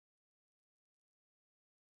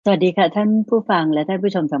สวัสดีค่ะท่านผู้ฟังและท่าน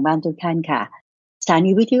ผู้ชมทางบ้านทุกท่านค่ะสถานี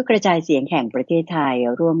วิทยุกระจายเสียงแห่งประเทศไทย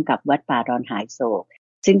ร่วมกับวัดป่าดอนหายโศก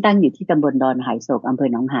ซึ่งตั้งอยู่ที่ตำบลดอนหายโศกอำเภอ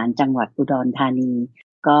หนองหานจังหวัดอุดรธานี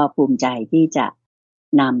ก็ภูมิใจที่จะ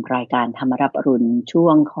นำรายการธรรมรับอรุณช่ว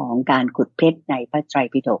งของการขุดเพชรในพระไตร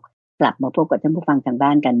ปิฎกกลับมาพบกับท่านผู้ฟังทางบ้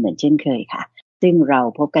านกันเหมือนเช่นเคยค่ะซึ่งเรา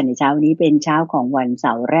พบกันในเช้านี้เป็นเช้าของวันเส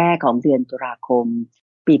าร์แรกของเดือนตุลาคม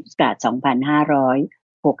ปีพุทธศักราช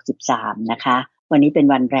2563นะคะวันนี้เป็น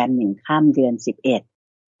วันแรม1ค่ำเดือน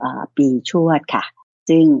11ปีชวดค่ะ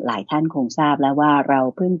ซึ่งหลายท่านคงทราบแล้วว่าเรา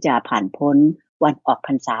เพิ่งจะผ่านพ้นวันออกพ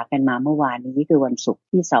รรษากันมาเมื่อวานนี้คือวันศุกร์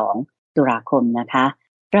ที่2ตุลาคมนะคะ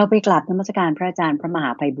เราไปกราบนมัสการพระอาจารย์พระมห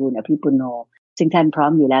าไพบูลย์อภิปุโนซึ่งท่านพร้อ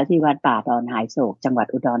มอยู่แล้วที่วัดป่าดอนหายโศกจังหวัด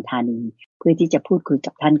อุดรธานีเพื่อที่จะพูดคุย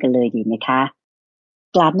กับท่านกันเลยดีไหมคะ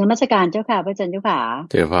กราบนมัสการเจ้าค่ะพระอาจารย์เจ้าค่ะ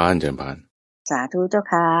เจริญพรเจริญพรสาธุเจ้า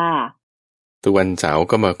ค่ะทุกวันเสาร์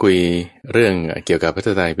ก็มาคุยเรื่องเกี่ยวกับพระ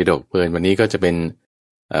ไตรปิฎกเพลินวันนี้ก็จะเป็น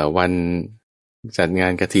วันจัดงา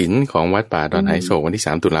นกฐินของวัดป่าดอนไหโศกวันที่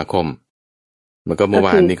3ตุลาคมมันก็เมื่อว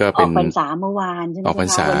านนี้ก็เป็นออกพรรษาเมื่อวานใช่ไหมออกพรร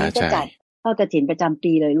ษาวันนี้ก็จัดทอดกฐินประจำ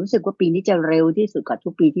ปีเลยรู้สึกว่าปีนี้จะเร็วที่สุดกว่าทุ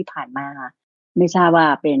กปีที่ผ่านมาไม่ทราบว่า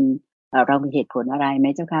เป็นเรามีเหตุผลอะไรไหม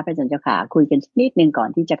เจ้าค่ะพระอาจารย์เจ้าค่ะคุยกันนิดนึงก่อน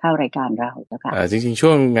ที่จะเข้ารายการเราเจ้าค่ะจริงๆช่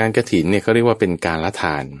วงงานกฐินเนี่ยเขาเรียกว่าเป็นการละท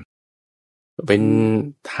านเป็น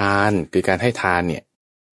ทานคือการให้ทานเนี่ย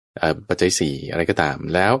ปัจจัยสี่อะไรก็ตาม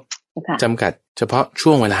แล้วจำกัดเฉพาะช่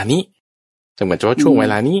วงเวลานี้จำกัดเฉพาะช่วงเว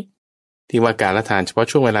ลานี้ที่ว่าการละทานเฉพาะ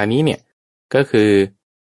ช่วงเวลานี้เนี่ยก็คือ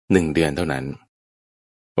1 เดือนเท่านั้น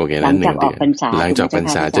โอเคแล้ว1 เดือนหลังจากพรร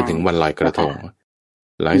ษาจนถึงวันลอยกระทง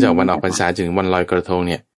หลังจากวันออกพรรษาจนถึงวันลอยกระทงเ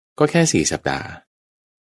นี่ยก็แค่4 สัปดาห์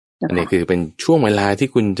อันนี้คือเป็นช่วงเวลาที่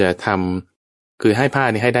คุณจะทำคือให้ผ้า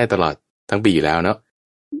นี่ให้ได้ตลอดทั้งปีอยู่แล้วเนาะ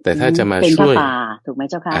แต่ถ้าจะมาช่วยถูกไหม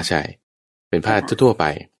เจ้าค่ะใช่เป็นผ้าทั่วไป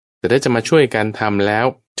แต่ถ้าจะมาช่วยการทำแล้ว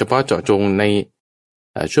เฉพาะเจาะจงใน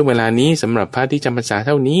ช่วงเวลานี้สำหรับพระที่จำพรรษาเ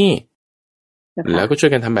ท่านี้แล้วก็ช่ว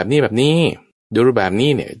ยกันทำแบบนี้ดูรูปแบบนี้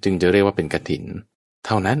เนี่ยจึงจะเรียกว่าเป็นกฐินเ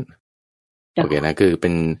ท่านั้นโอเคนะคือเป็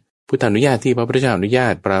นพุทธานุญาตที่พระพุทธเจ้าอนุญา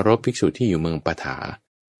ตปรารภภิกษุที่อยู่เมืองปฐา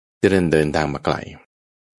จะเดินทางมาไกล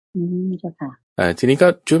เจ้าค่ะทีนี้ก็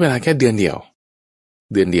ช่วยเวลาแค่เดือนเดียว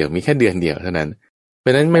มีแค่เดือนเดียวเท่านั้นเพรา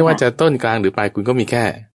ะฉะนั้นไม่ว่าจะต้นกลางหรือปลายคุณก็มีแค่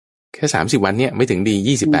30 วันเนี่ยไม่ถึงดี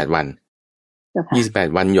28 วัน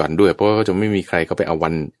28 วันหย่อนด้วยเพราะว่าจะไม่มีใครเขาไปเอา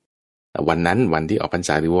วันนั้นวันที่ออกพรรษ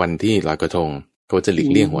าหรือวันที่ลอยกระทงเขาจะหลีก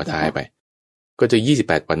เลี่ยงหัวท้ายไปก็จะ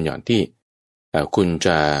28 วันหย่อนที่คุณจ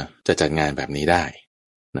ะจัดงานแบบนี้ได้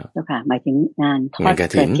เนาะค่ะหมายถึงงานทอดก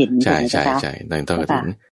ฐินใช่งานทอดกฐิน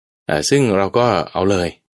ซึ่งเราก็เอาเลย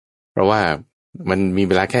เพราะว่ามันมีเ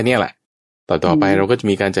วลาแค่นี้แหละต่อไปเราก็จะ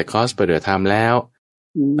มีการจัดคอร์สปฏิบัติธรรมแล้ว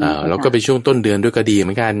เราก็ไปช่วงต้นเดือนด้วยก็ดีเห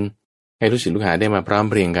มือนกันให้ลูกศิษย์ลูกหาได้มาพร้อม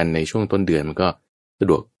เพรียงกันในช่วงต้นเดือนมันก็สะ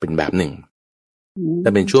ดวกเป็นแบบหนึ่งแต่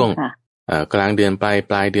เป็นช่วงกลางเดือนป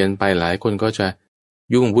ลายเดือนไปหลายคนก็จะ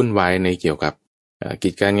ยุ่งวุ่นวายในเกี่ยวกับกิ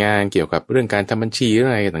จการงานเกี่ยวกับเรื่องการทำบัญชี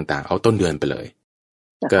อะไรต่างๆเอาต้นเดือนไปเลย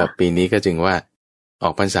ก็ปีนี้ก็จึงว่าอ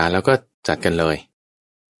อกพรรษาแล้วก็จัดกันเลย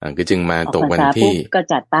ก็จึงมาตกวันที่ก็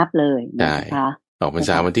จัดปั๊บเลยนะคะออกพรร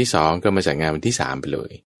ษาวันที่2ก็มาจัดงานวันที่3ไปเล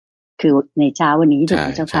ยคือในเช้าวันนี้ถูกไห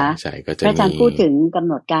มเจ้าคะใช่ก็จะอาจารย์พูดถึงกำ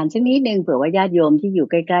หนดการสักนิดนึงเผื่อว่าญาติโยมที่อยู่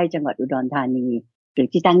ใกล้ๆจังหวัดอุดรธานีหรือ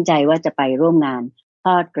ที่ตั้งใจว่าจะไปร่วมงานท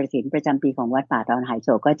อดกฐินประจำปีของวัดป่าดอนหายโศ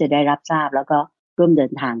กก็จะได้รับทราบแล้วก็ร่วมเดิ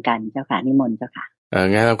นทางกันเจ้าค่ะนิมนต์เจ้าค่ะ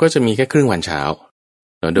งานเราก็จะมีแค่ครึ่งวันเช้า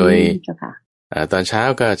โดยตอนเช้า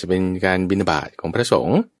ก็จะเป็นการบิณฑบาตของพระสง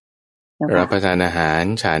ฆ์รับประทานอาหาร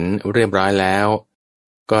ฉันเรียบร้อยแล้ว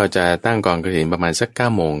ก็จะตั้งกองกฐินประมาณสัก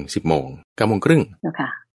9 โมง 10 โมง 9 โมงครึ่ง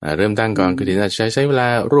เริ่มตั้งกองกฐินอาจจะใช้เวลา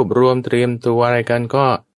รวบรวมเตรียมตัวอะไรกันก็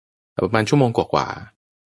ประมาณ1 ชั่วโมงกว่า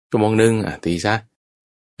ชั่วโมงนึงตีซะ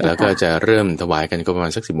แล้วก็จะเริ่มถวายกันก็ประมา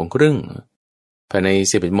ณสัก10 โมงครึ่งภายใน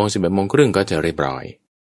11 โมง 11 โมงครึ่งก็จะเรียบร้อย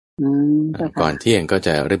ก่อนเที่ยงก็จ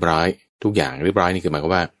ะเรียบร้อยทุกอย่างเรียบร้อยนี่คือหมายควา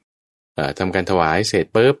มว่าทำการถวายเสร็จ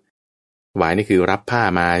ปุ๊บถวายนี่คือรับผ้า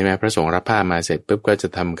มาใช่ไหมพระสงฆ์รับผ้ามาเสร็จปุ๊บก็จะ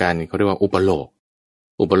ทำการเขาเรียกว่าอุปโล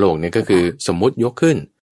กเนี่ยก็คือสมมุติยกขึ้น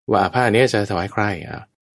ว่าผ้านี้จะถวายใคร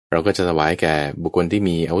เราก็จะถวายแก่บุคคลที่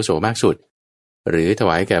มีอาวุโสมากสุดหรือถ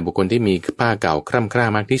วายแก่บุคคลที่มีผ้าเก่าคร่ำคร่า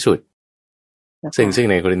มากที่สุดซึ่ง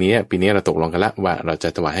ในกรณีนี้ปีนี้เราตกลงกันละว่าเราจะ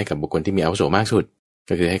ถวายให้กับบุคคลที่มีอาวุโสมากสุด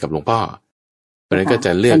ก็คือให้กับหลวงพ่อเพราะนั้นก็จ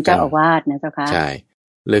ะเลือกกันเจ้าอาวาสนะเจ้าค่ะใช่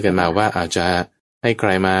เลือกกันมาว่าอาจจะให้ใคร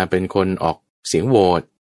มาเป็นคนออกเสียงโหวต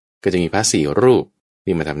ก็จะมีพระ4 รูป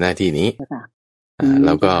ที่มาทำหน้าที่นี้แ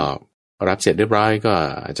ล้วก็รับเสร็จเรียบร้อยก็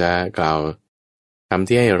อาจจะกล่าวคำ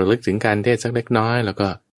ที่ให้ระลึกถึงการเทศสักเล็กน้อยแล้วก็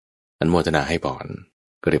อนุโมทนาให้พร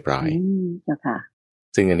ก็เรียบร้อยเจ้าค่ะ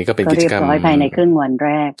ซึ่งอันนี้ก็เป็นกิจกรรมภายในครึ่งวันแร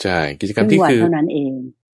กใช่กิจกรรมที่คือเท่านั้นเอง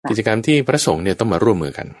กิจกรรมที่พระสงฆ์เนี่ยต้องมาร่วมมื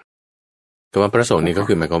อกันคำว่าพระสงฆ์นี่ก็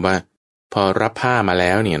คือหมายความว่าพอรับผ้ามาแ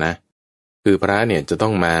ล้วเนี่ยนะคือพระเนี่ยจะต้อ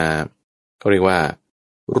งมาเขาเรียกว่า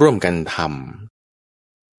ร่วมกันท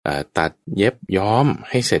ำตัดเย็บย้อม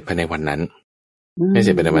ให้เสร็จภายในวันนั้นให้เส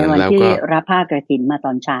ร็จภายในวันนั้นแล้วก็รับผ้ากฐินมาต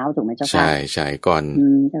อนเช้าถูกไหมเจ้าค่ะใช่ก่อน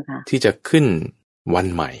ที่จะขึ้นวัน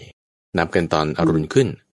ใหม่นับกันตอนอรุณขึ้น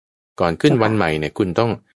ก่อนขึ้นวันใหม่เนี่ยคุณต้อ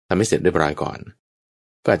งทำให้เสร็จเรียบร้อยก่อน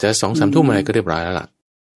ก็อาจจะ 2-3 ทุ่มอะไรก็เรียบร้อยแล้วล่ะ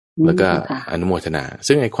แล้วก็อนุโมทนา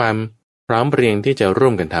ซึ่งไอ้ความพร้อมเพรียงที่จะร่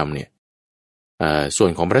วมกันทำเนี่ยส่ว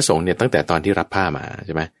นของพระสงฆ์เนี่ยตั้งแต่ตอนที่รับผ้ามาใ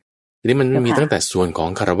ช่ไหมทีนี้มันมีตั้งแต่ส่วนของ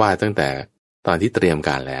คฤหัสถ์ตั้งแต่ตอนที่เตรียมก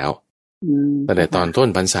ารแล้วตั้งแต่ตอนต้น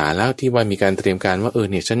พรรษาแล้วที่ว่ามีการเตรียมการว่า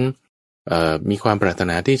เนี่ยฉันมีความปรารถ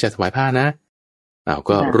นาที่จะถวายผ้านะ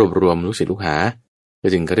ก็รวบรวมลูกศิษย์ลูกหาก็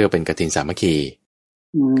จึงก็เรียกเป็นกฐินสามัคคี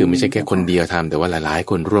คือไม่ใช่แค่คนเดียวทำแต่ว่าหลายๆ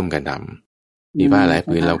คนร่วมกันทำมีผ้าหลาย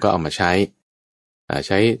ผืนเราก็เอามาใ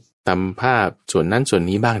ช้ทำผ้าส่วนนั้นส่วน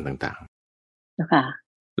นี้บ้างต่าง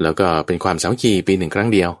ๆแล้วก็เป็นความสามัคคีปีหนึ่งครั้ง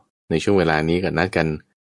เดียวในช่วงเวลานี้ก็นัดกัน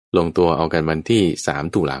ลงตัวเอากันวันที่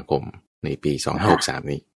3 ตุลาคมในปี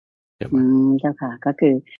2563นี้เจ้าค่ะก็คื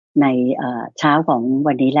อในเช้าของ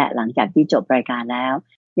วันนี้แหละหลังจากที่จบรายการแล้ว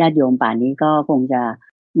ญาติโยมป่านนี้ก็คงจะ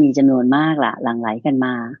มีจำนวนมากละหลั่งไหลกันม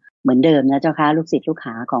าเหมือนเดิมนะเจ้าค่ะลูกศิษย์ลูกห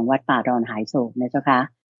าของวัดป่าดอนหายโศกนะเจ้าค่ะ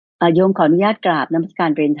โยมขออนุญาตกราบนมัสกา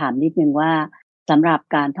รเรียนถามนิดนึงว่าสำหรับ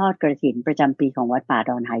การทอดกฐินประจำปีของวัดป่า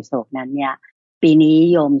ดอนหายโศกนั้นเนี่ยปีนี้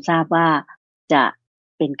โยมทราบว่าจะ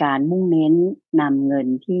เป็นการมุ่งเน้นนำเงิน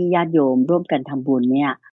ที่ญาติโยมร่วมกันทำบุญเนี่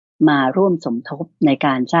ยมาร่วมสมทบในก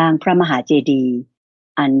ารสร้างพระมหาเจดีย์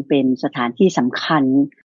อันเป็นสถานที่สำคัญ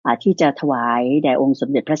ที่จะถวายแด่องค์สม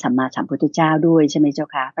เด็จพระสัมมาสัมพุทธเจ้าด้วยใช่ไหมเจ้า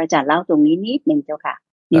ค่ะพระอาจารย์เล่าตรงนี้นิดนึงเจ้าค่ะ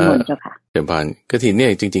นิมนต์เจ้าค่ะเดี๋ยวพานกฐินเนี่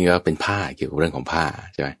ยจริงๆก็เป็นผ้าเกี่ยวกับเรื่องของผ้า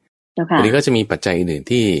ใช่ไหมเจ้าค่ะทีนี้ก็จะมีปัจจัยอื่น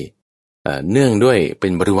ๆที่เนื่องด้วยเป็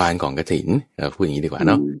นบริวารของกฐินพูดอย่างนี้ดีกว่า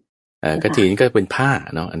เนาะกฐินก็เป็นผ้า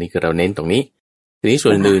เนาะอันนี้คือเราเน้นตรงนี้ทีนี้ส่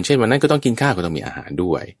วนอื่นเช่นวันนั้นก็ต้องกินข้าวก็ต้องมีอาหาร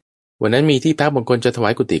ด้วยวันนั้นมีที่พักบางคนจะถวา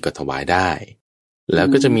ยกุฏิก็ถวายได้แล้ว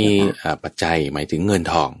ก็จะมีปัจจัยหมายถึงเงิน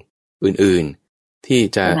ทองอื่นๆที่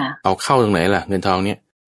จะเอาเข้าตรงไหนล่ะเงินทองเนี่ย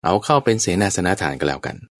เอาเข้าเป็นเสนาสนะฐานก็แล้ว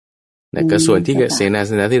กันแต่ก็ส่วนที่เสนา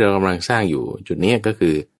สนะที่เรากำลังสร้างอยู่จุดนี้ก็คื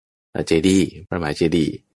อเจดีย์พระมหาเจดี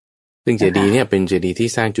ย์ซึ่งเจดีย์เนี่ยเป็นเจดีย์ที่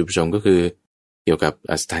สร้างจุดประสงค์ก็คือเกี่ยวกับ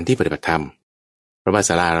สถานที่ปฏิบัติธรรมเพราะว่าศ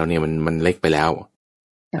าลาเราเนี่ยมันเล็กไปแล้ว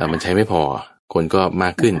มันใช้ไม่พอคนก็มา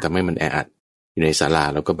กขึ้นทำให้มันแออัดอยู่ในศาลา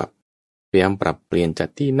แล้วก็แบบพยายามปรับเปลี่ยนจัด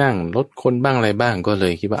ที่นั่งลดคนบ้างอะไรบ้างก็เล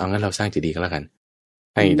ยคิดว่าเอางั้นเราสร้างเจดีย์ก็แล้วกัน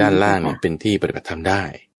ให้ด้านล่างเนี่ยเป็นที่ปฏิบัติธรรมได้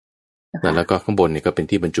แล้วก็ข้างบนเนี่ยก็เป็น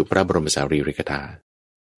ที่บรรจุพระบรมสารีริกธาตุ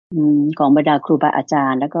ของบรรดาครูบาอาจา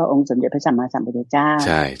รย์แล้วก็องค์สมเด็จพระสัมมาสัมพุทธเจ้าใ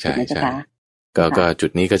ช่ก็จุ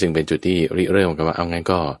ดนี้ก็จึงเป็นจุดที่เริ่มกันว่าเอางั้น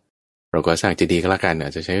ก็เราก็สร้างเจดีย์ก็แล้วกันอา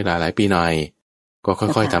จจะใช้เวลาหลายปีหน่อยก็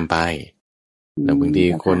ค่อยๆทำไปแต่บางที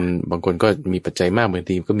บางคนก็มีปัจจัยมากบาง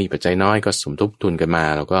ทีก็มีปัจจัยน้อยก็สมทบทุนกันมา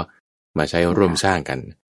แล้วก็มาใช้ร่วมสร้างกัน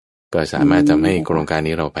ก็สามารถทำให้โครงการ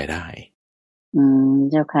นี้เราไปได้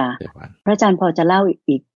เจ้าค่ะพระอาจารย์พอจะเล่า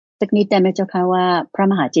อีกสักนิดได้ไหมเจ้าค่ะว่าพระ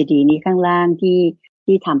มหาเจดีย์นี้ข้างล่าง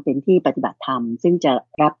ที่ทำเป็นที่ปฏิบัติธรรมซึ่งจะ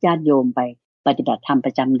รับญาติโยมไปปฏิบัติธรรมป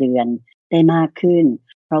ระจำเดือนได้มากขึ้น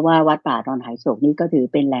เพราะว่าวัดป่าดอนหายโศกนี้ก็ถือ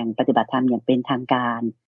เป็นแหล่งปฏิบัติธรรมอย่างเป็นทางการ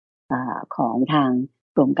ของทาง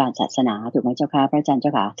กรมการศาสนาถูกไหมเจ้าค่ะพระอาจารย์เจ้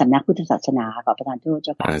าค่ะสำนักพุทธศาสนาขอประทานโทษเ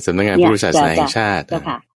จ้าค่ะสำนักงานพุทธศาสนาแห่งชาติเจ้า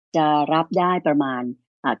ค่ะจะรับได้ประมาณ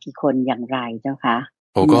กี่คนอย่างไรเจ้าค่ะ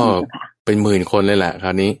โอ้ก็เป็นหมื่นคนเลยแหละคร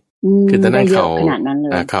าวนี้คือตอนนั้นเข่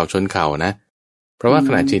าชนเข่านะเพราะว่าข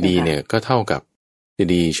นาดเจดีย์เนี่ยก็เท่ากับเจ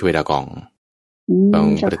ดีย์ชเวดากองของ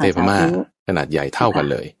ประเทศพม่าขนาดใหญ่เท่ากัน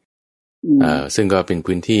เลยซึ่งก็เป็น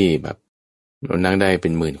พื้นที่แบบนั่งได้เป็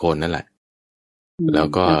นหมื่นคนนั่นแหละแล้ว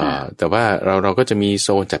ก็แต่ว่าเราก็จะมีโซ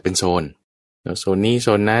นจัดเป็นโซนนี้โซ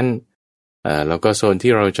นนั้นแล้วก็โซน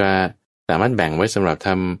ที่เราจะสามารถแบ่งไว้สำหรับท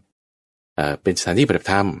ำเป็นสถานที่ปฏิบัติ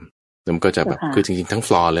ธรรมมันก็จะแบบคือจริงๆทั้งฟ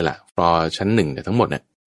ลอร์เลยล่ะฟลอร์ชั้น1เนี่ยทั้งหมดเนี่ย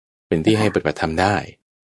เป็นที่ให้ปฏิบัติธรรมได้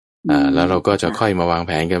แล้วเราก็จะค่อยมาวางแ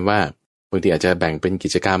ผนกันว่าบางทีอาจจะแบ่งเป็นกิ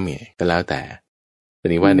จกรรมเนี่ยก็แล้วแต่ที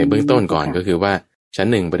นี้ว่าในเบื้องต้นก่อนก็คือว่าชั้น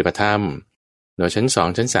1ปฏิบัติธรรมแล้วชั้น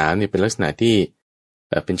2ชั้น3เนี่ยเป็นลักษณะที่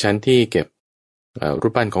เป็นชั้นที่เก็บรู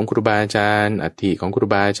ปปั้นของครูบาอาจารย์อัฐิของครู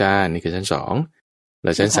บาอาจารย์นี่คือชั้น2แ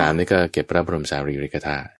ล้วชั้น3นี่ก็เก็บพระบรมสารีริกธ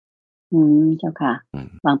าตุเจ้าค่ะ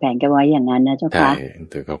วางแผนกันไว้อย่างนั้นนะเจ้าค่ะใช่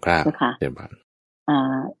ถือคร่าวๆเดี๋ยวบ้าง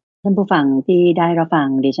ท่านผู้ฟังที่ได้รับฟัง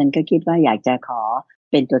ดิฉันก็คิดว่าอยากจะขอ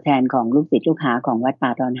เป็นตัวแทนของลูกศิษย์ลูกหาของวัดป่า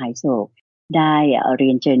ดอนหายโศกได้เรี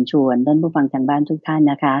ยนเชิญชวนท่านผู้ฟังทางบ้านทุกท่าน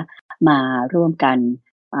นะคะมาร่วมกัน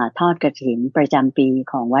ทอดกฐินประจำปี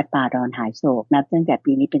ของวัดป่าดอนหายโศกนับตั้งแต่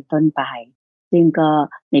ปีนี้เป็นต้นไป ซึ่งก็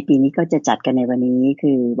ในปีนี้ก็จะจัดกันในวันนี้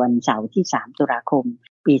คือวันเสาร์ที่3ตุลาคม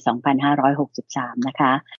ปี2563นะค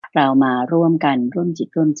ะเรามาร่วมกันร่วมจิต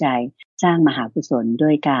ร่วมใจสร้างมหากุศลด้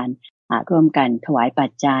วยการร่วมกันถวายปั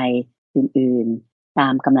จจัยอื่นๆตา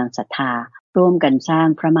มกำลังศรัทธาร่วมกันสร้าง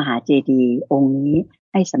พระมหาเจดีย์องค์นี้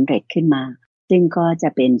ให้สำเร็จขึ้นมาซึ่งก็จะ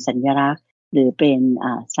เป็นสัญลักษณ์หรือเป็น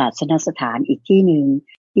ศาสนสถานอีกที่หนึ่ง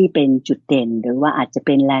ที่เป็นจุดเด่นหรือว่าอาจจะเ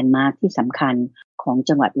ป็นแลนด์มาร์คที่สำคัญของ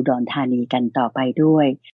จังหวัดอุดรธานีกันต่อไปด้วย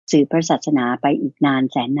สืบพระศาสนาไปอีกนาน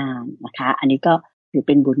แสนนานนะคะอันนี้ก็ถือเ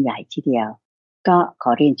ป็นบุญใหญ่ทีเดียวก็ข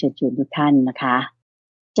อเรียนเชิญชวนทุกท่านนะคะ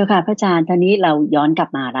เจ้าค่ะพระอาจารย์ตอนนี้เราย้อนกลับ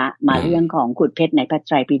มาเรื่องของขุดเพชรในพระไ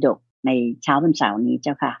ตรปิฎกในเช้าวันเสาร์นี้เ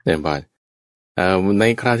จ้าค่ะเรียนบอลใน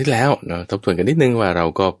คราวที่แล้วเนาะทบทวนกันนิดนึงว่าเรา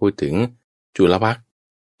ก็พูดถึงจุลวรรค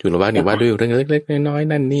นี่ว่าด้วยเรื่องเล็กๆน้อย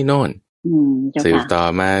ๆนั่นนี่โน่นสืบต่อ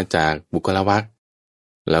มาจากบุคลวรรค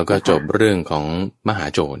แล้วก็จบเรื่องของมหา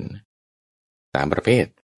โจร3ประเภท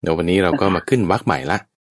เดี๋ยววันนี้เราก็มาขึ้นวรรคใหม่ละ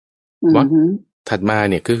วรรคถัดมา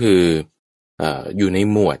เนี่ยก็คืออยู่ใน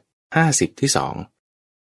หมวด50ที่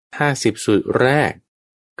250สูตรแรก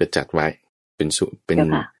ก็จัดไว้เป็นสูตร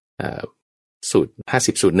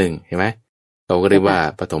50สูตร1เห็นไหมเราก็เรียกว่า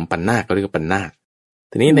ปฐมปัณณาคก็เรียกว่าปัณณาค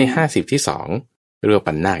ทีนี้ใน50ที่2เรียกว่า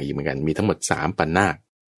ปัณณาคอีกเหมือนกันมีทั้งหมด3ปัณณาค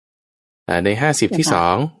ใน50ที่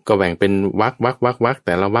2ก็แบ่งเป็นวรรคแ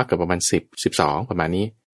ต่ละวรรคก็ประมาณ10 12ประมาณนี้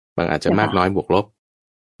บางอาจจะมากน้อยบวกลบ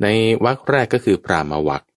ในวรรคแรกก็คือปรามว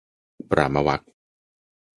รร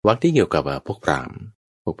คที่เกี่ยวกับพวกพราหมณ์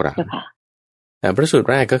พระสูตร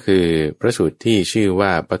แรกก็คือพระสูตรที่ชื่อว่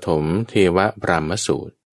าปฐมเทวพรหมสู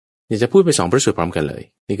ตรนี่จะพูดไป2พระสูตรพร้อมกันเลย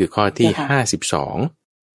นี่คือข้อที่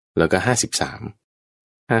52แล้วก็52 53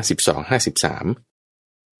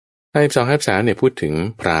เนี่ยพูดถึง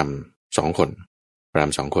พราหมณ์2คน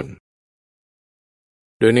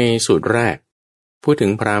โดยในสูตรแรกพูดถึ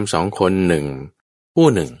งพราหมณ์2คนผู้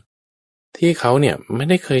หนึ่งที่เขาเนี่ยไม่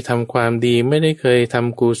ได้เคยทำความดีไม่ได้เคยท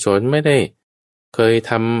ำกุศลไม่ได้เคย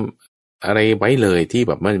ทำอะไรไว้เลยที่แ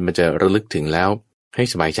บบมันจะระลึกถึงแล้วให้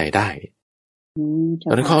สบายใจได้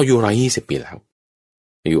ตอนนั้นเขาอายุ120 ปีแล้ว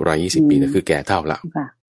อายุ120 ปีก็คือแก่เฒ่าแล้ว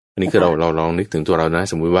อันนี้คือเราลองนึกถึงตัวเรานะ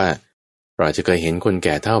สมมุติว่าเราอาจจะเคยเห็นคนแ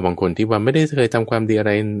ก่เฒ่าบางคนที่ว่าไม่ได้เคยทำความดีอะไ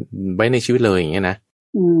รไว้ในชีวิตเลยอย่างเงี้ยนะ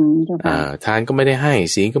ทานก็ไม่ได้ให้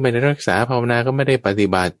ศีลก็ไม่ได้รักษาภาวนาก็ไม่ได้ปฏิ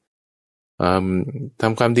บัติท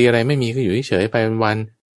ำความดีอะไรไม่มีก็อยู่เฉยๆไปวัน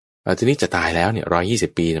ๆทีนี้จะตายแล้วเนี่ย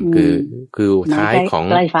120 ปีคือท้ายของ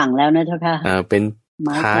ใกล้ฝั่งแล้วนะเจ้าค่ะเป็น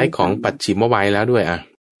ท้ายของปัจฉิมวัยแล้วด้วย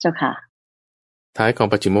เจ้าค่ะท้ายของ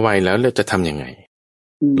ปัจฉิมวัยแล้วเราจะทำยังไง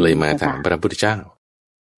เลยมาถามพระพุทธเจ้า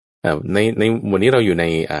ในหมวดนี้เราอยู่ใน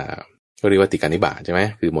ก็เรียกว่าติกานิบาตใช่ไหม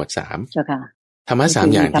คือหมวด3เจ้าค่ะธรรมะ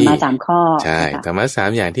3อย่างที่3ข้อใช่ธรรมะ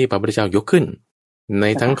3อย่างที่พระพุทธเจ้ายกขึ้นใน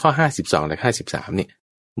ทั้งข้อ52และ53เนี่ย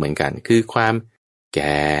เหมือนกันคือความแ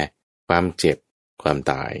ก่ความเจ็บความ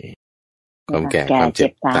ตายความแก่ความเจ็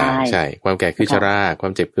บตายใช่ความแก่คือชราควา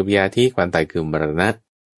มเจ็บคือพยาธิความตายคือมรณะ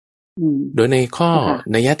โดยในข้อ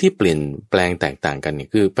นัยยะที่เปลี่ยนแปลงแตกต่างกันเนี่ย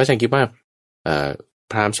คือพระอาจารย์คิดว่า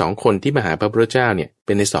พราหมณ์2คนที่มาหาพระพุทธเจ้าเนี่ยเ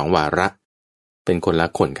ป็นใน2วาระเป็นคนละ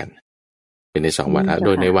คนกันเป็นใน2วาระโด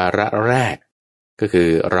ยในวาระแรกก็คือ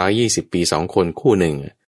120 ปี2คนคู่หนึ่ง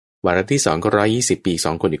วาระที่2ก็120 ปี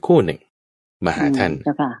2คนอีกคู่หนึ่งมาหาท่าน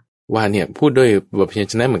ว่าเนี่ยพูดด้วยบทพยัญ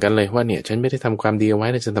ชนะเหมือนกันเลยว่าเนี่ยฉันไม่ได้ทำความดีเอาไว้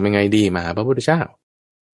แล้วจะทำยังไงดีมาหาพระพุทธเจ้า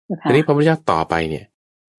ทีนี้พระพุทธเจ้าต่อไปเนี่ย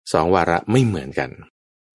2วาระไม่เหมือนกัน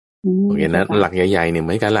โอเคนะหลักใหญ่ๆเนี่ยเห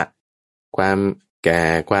มือนกันละความแก่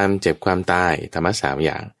ความเจ็บความตายธรรมะ3อ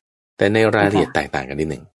ย่างแต่ในรายละเอียดแตกต่างกันนิด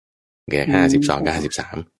หนึ่งแก่52กับ53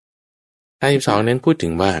นั้นพูดถึ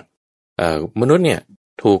งว่ามนุษย์เนี่ย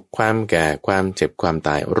ถูกความแก่ความเจ็บความต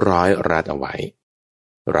ายร้อยรัดเอาไว้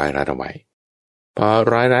พอ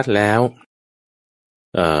ร้อยรัดแล้ว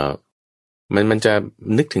มันจะ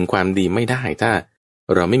นึกถึงความดีไม่ได้ถ้า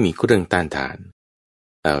เราไม่มีเครื่องต้านทาน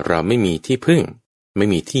เราไม่มีที่พึ่งไม่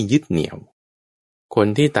มีที่ยึดเหนี่ยวคน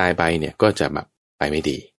ที่ตายไปเนี่ยก็จะแบบไปไม่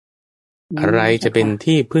ดีอะไรจะเป็น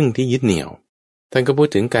ที่พึ่งที่ยึดเหนี่ยวท่านก็พูด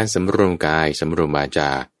ถึงการสำรวมกายสำรวมวาจา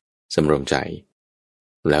สำรวมใจ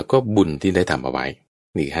แล้วก็บุญที่ได้ทำเอาไว้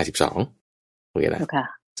นี่52โอเคนะ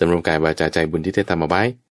สำรวมกายวาจาใจบุญที่ได้ทำเอาไว้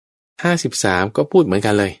53ก็พูดเหมือน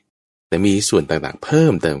กันเลยแต่มีส่วนต่างๆเพิ่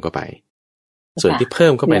มเติมเข้าไปส่วนที่เพิ่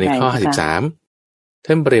มเข้าไปในข้อ53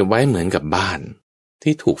ท่านเปรียบไว้เหมือนกับบ้าน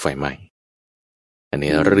ที่ถูกไฟไหม้อัน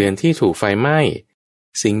นี้เรือนที่ถูกไฟไหม้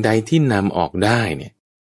สิ่งใดที่นำออกได้เนี่ย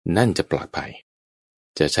นั่นจะปลอดภัย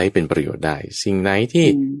จะใช้เป็นประโยชน์ได้สิ่งไหนที่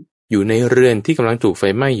อยู่ในเรือนที่กำลังถูกไฟ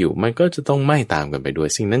ไหม้อยู่มันก็จะต้องไหม้ตามกันไปด้วย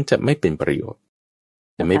สิ่งนั้นจะไม่เป็นประโยชน์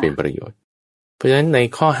เพราะฉะนั้นใน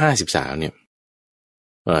ข้อ53เนี่ย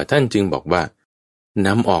ท่านจึงบอกว่า น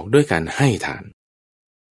ำออกด้วยการให้ทาน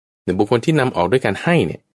แต่บุคคลที่นำออกด้วยการให้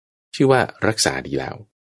เนี่ยชื่อว่ารักษาดี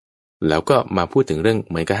แล้วก็มาพูดถึงเรื่อง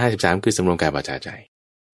เหมือนกับ53คือสำรวมกายวาจาใจ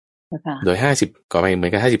โดย50ก็ไปเหมือ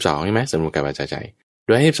นกับ52ใช่ไหมสำรวมกายวาจาใจโด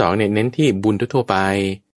ย52เนี่ยเน้นที่บุญทั่วไป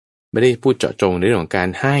ไม่ได้พูดเจาะจงในเรื่องของการ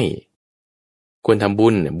ให้ควรทำบุ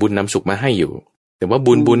ญนำสุขมาให้อยู่แต่ว่า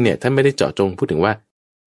บุญเนี่ยท่านไม่ได้เจาะจงพูดถึงว่า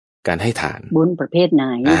การให้ทานบุญประเภทไหน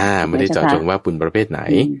ไม่ได้เจาะจงว่าบุญประเภทไหน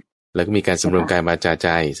แล้วก็มีการสำรวมกายวาจาใจ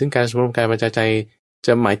ซึ่งการสำรวมกายวาจาใจจ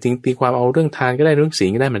ะหมายถึงตีความเอาเรื่องทานก็ได้เรื่องศีล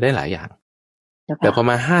ก็ได้มันได้หลายอย่างแต่พอ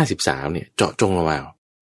มา53เนี่ยเจาะจงลงมา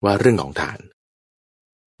ว่าเรื่องของทาน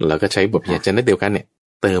แล้วก็ใช้บทพยัญชนะเดียวกันเนี่ย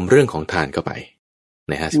เติมเรื่องของทานเข้าไปใ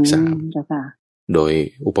น53โดย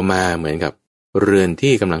อุปมาเหมือนกับเรือน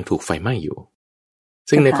ที่กำลังถูกไฟไหม้อยู่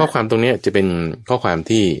ซึ่งในข้อความตรงนี้จะเป็นข้อความ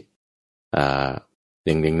ที่อ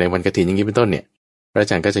ย่างในวันกฐินอย่างนี้เป็นต้นเนี่ยพระอา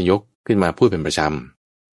จารย์ก็จะยกขึ้นมาพูดเป็นประจ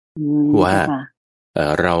ำว่า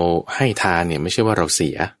เราให้ทานเนี่ยไม่ใช่ว่าเราเสี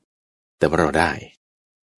ยแต่ว่าเราได้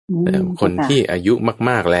คนที่อายุ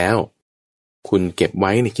มากๆแล้วคุณเก็บไ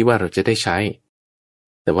ว้เนี่ยคิดว่าเราจะได้ใช้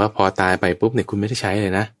แต่ว่าพอตายไปปุ๊บเนี่ยคุณไม่ได้ใช้เล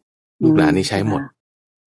ยนะลูกหลานนี่ใช้หมด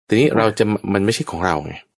ทีนี้เราจะมันไม่ใช่ของเรา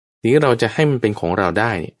ไงทีนี้เราจะให้มันเป็นของเราไ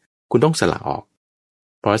ด้เนี่ยคุณต้องสละออก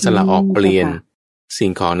พอสละออกเปลี่ยนสิ่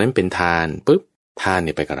งของนั้นเป็นทานปุ๊บทานเ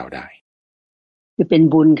นี่ยไปกับเราได้คือเป็น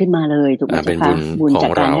บุญขึ้นมาเลยถูกไหมคะเป็นบุญจาก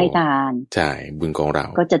การให้ทานใช่บุญของเรา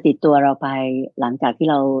ก็จะติดตัวเราไปหลังจากที่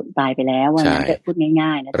เราตายไปแล้วว่างั้นจะพูดง่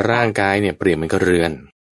ายๆนะร่างกายเนี่ยเปรียบเหมือนกับเรือน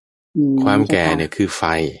ความแก่เนี่ยคือไฟ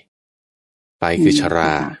คือชร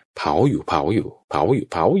าเผาอยู่เผา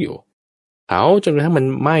จนกระทั่งมัน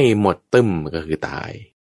ไหม้หมดตึ้มก็คือตาย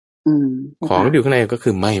ของที่อยู่ข้างในก็คื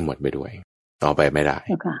อไหม้หมดไปด้วยต่อไปไม่ได้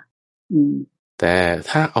แต่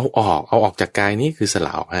ถ้าเอาออกจากกายนี้คือสล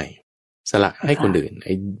ะออกให้คนอื่นไ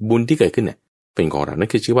อ้บุญที่เกิดขึ้นเนี่ยเป็นของเรานั่น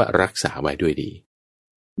คือชื่อว่ารักษาไว้ด้วยดี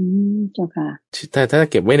เจ้าค่ะแต่ถ้า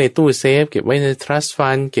เก็บไว้ในตู้เซฟเก็บไว้ใน trust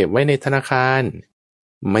fund เก็บไว้ในธนาคาร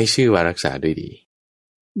ไม่ชื่อว่ารักษาด้วยดี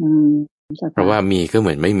เพราะว่ามีก็เห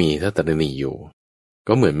มือนไม่มีถ้าตระหนี่อยู่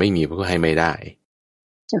ก็เหมือนไม่มีเพราะก็ให้ไม่ได้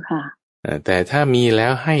เจ้าค่ะแต่ถ้ามีแล้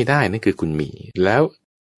วให้ได้นั่นคือคุณมีแล้ว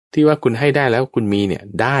ที่ว่าคุณให้ได้แล้วคุณมีเนี่ย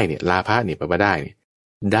ได้เนี่ยลาภะเนี่ยแปลว่าได้เนี่ย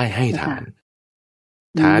ได้ให้ทาน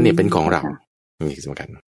เนี่ยเป็นของเรานี่สำคัญ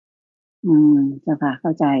เจ้าค่ะเข้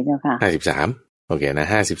าใจเจ้าค่ะ53โอเคนะ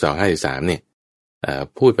52 53เนี่ย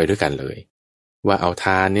พูดไปด้วยกันเลยว่าเอาท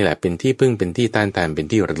านนี่แหละเป็นที่พึ่งเป็นที่ต้านทานเป็น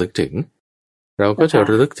ที่ระลึกถึงเราก็จะ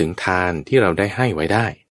ระลึกถึงทานที่เราได้ให้ไว้ได้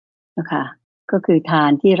เจ้าค่ะก็คือทา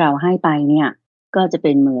นที่เราให้ไปเนี่ยก็จะเ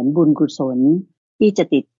ป็นเหมือนบุญกุศลที่จะ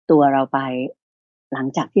ติดตัวเราไปหลัง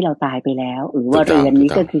จากที่เราตายไปแล้วหรือว่าเรือนนี้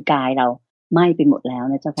ก็คือกายเราไหม้ไปหมดแล้ว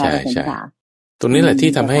นะเจ้าค่ะใช่ตรงนี้แหละที่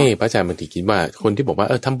ทำให้พระอาจารย์บางทีคิดว่าคนที่บอกว่า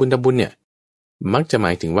ทำบุญเนี่ยมักจะหม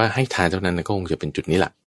ายถึงว่าให้ทานเท่านั้นก็คงจะเป็นจุดนี้แหล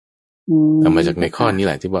ะเอามาจากในข้อนี้แ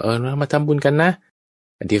หละที่ว่าเรามาทำบุญกันนะ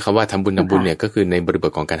อันที่เขาว่าทำบุญเนี่ยก็คือในบริบ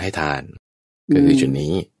ทของการให้ทานก็คือจุด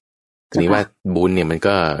นี้ทีนี้ว่าบุญเนี่ยมัน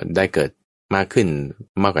ก็ได้เกิดมากขึ้น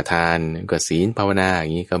มากกว่าทานก็ศีลภาวนาอย่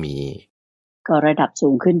างนี้ก็มีก็ระดับสู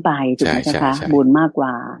งขึ้นไปถูกไหมคะบุญมากกว่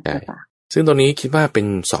าซึ่งตรงนี้คิดว่าเป็น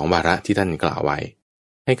2วาระที่ท่านกล่าวไว้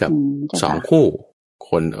ให้กับ2คู่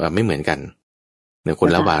คนไม่เหมือนกันในคน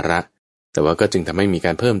ละวาระแต่ว่าก็จึงทำให้มีก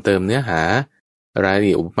ารเพิ่มเติมเนื้อหารายละเ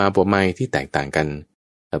อียดอุปมาอุปไมยที่แตกต่างกัน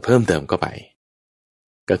เพิ่มเติมเข้าไป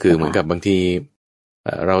ก็คือเหมือนกับบางที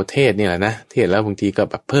เราเทศนี่แหละนะเทศแล้วบางทีก็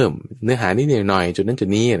แบบเพิ่มเนื้อหานิดหน่อยจุดนั้นจุด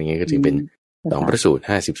นี้อะไรเงี้ยก็จึงเป็น2พระสูตร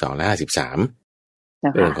52และ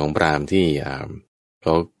53เรื่องของพราหมณ์ที่เ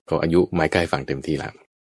ขาอายุไม้ใกล้ฝั่งเต็มที่แล้ว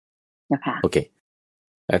โอเค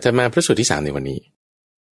จะมาพระสูตรที่3ในวันนี้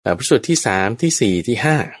พระสูตรที่3ที่4ที่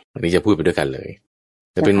5อันนี้จะพูดไปด้วยกันเลย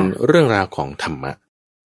จะเป็นเรื่องราวของธรรมะ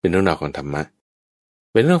เป็นเรื่องราวของธรรมะ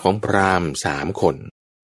เป็นเรื่องของพราหมณ์3คน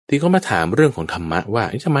ที่เขามาถามเรื่องของธรรมะว่า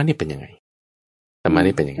ธรรมะนี่เป็นยังไงธรรมะ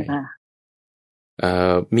นี่เป็นยังไง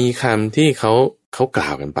มีคำที่เขากล่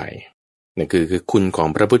าวกันไปนั่นคือคุณของ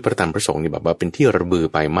พระพุทธพระธรรมพระสงฆ์นี่แบบว่าเป็นที่ระบือ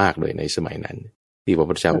ไปมากเลยในสมัยนั้นที่พระ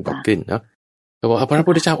พุทธเจ้าอุบัติขึ้นเนาะเขาบอกพระ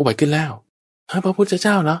พุทธเจ้าอุบัติขึ้นแล้วพระพุทธเ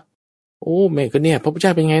จ้าเหรอโอ้แม่ก็เนี่ยพระพุทธเจ้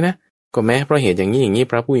าเป็นไงนะก็แม้เพราะเหตุอย่างนี้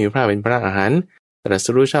พระผู้มีพระภาคเป็นพระอรหันต์ตรัส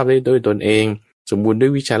รู้ชอบได้ด้วยตนเองสมบูรณ์ด้ว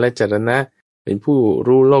ยวิชาและจรณะเป็นผู้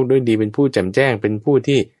รู้โลกด้วยดีเป็นผู้แจ่มแจ้งเป็นผู้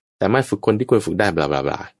ที่สามารถฝึกคนที่ควรฝึกได้บลาบลาบ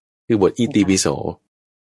ลาคือบทอิติปิโส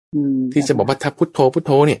ที่จะบอกว่าถ้าพุทโ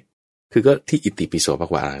ธเนี่ยคือก็ที่อิติปิโสภ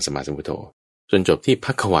ควาอรหังสัมมาสัมพุทโธจนจบที่ภ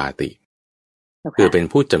ควาติคือเป็น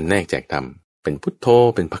ผู้จำแนกแจกธรรมเป็นพุทโธ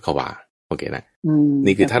เป็นภควาโอเคนะ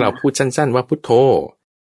นี่คือถ้าเราพูดสั้นๆว่าพุทโธ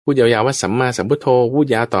พูดยาวๆว่าสัมมาสัมพุทโธพูด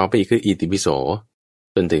ยาวต่อไปอีกคืออิติปิโส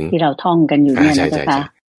จนถึงที่เราท่องกันอยู่เนี่ยนะคะ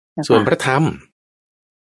ส่วนพระธรรม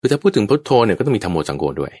คือถ้าพูดถึงพุทโธเนี่ยก็ต้องมีธัมโมสังโฆ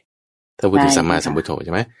ด้วยถ้าพูดถึงสัมมาสัมพุทโธใ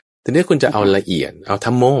ช่ไหมแต่นี้คุณจะเอาละเอียดเอา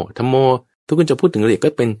ธัมโมถ้าคุณจะพูดถึงละเอียดก็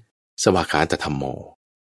เป็นสวากขาตธัมโม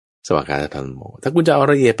สวากขาตธัมโมถ้าคุณจะเอา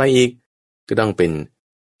ละเอียดไปอีกก็ต้องเป็น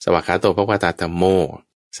สวากขาโตภควตาธัมโม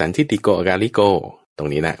สันทิฏฐิโกอากาลิโกตรง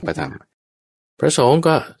นี้นะพระธรรมพระสงฆ์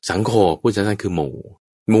ก็สังโฆพูดสั้นๆคือห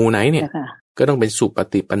มู่ไหนเนี่ยก็ต้องเป็นสุป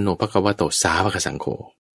ฏิปันโนภควโตสาวกสังโฆ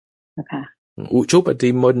อุชุปฏิ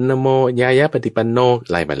มนโมยายะปฏิปันโน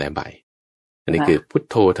ไล่ไปอันนี้คือพุท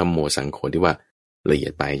โธธัมโมสังโฆที่ว่าละเอีย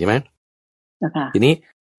ดไปใช่ไหมทีนี้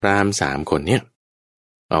พราหมณ์3 คนเนี่ย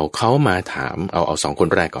เอาเขามาถามเอา2 คน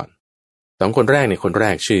แรกก่อน2 คนแรกเนี่ยคนแร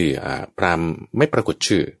กชื่อพราหมณ์ไม่ปรากฏ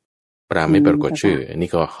ชื่อพราหมณ์ไม่ปรากฏชื่ออันนี้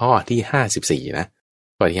ก็ข้อที่54นะ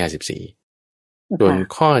ข้อที่54ส่วน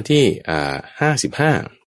ข้อที่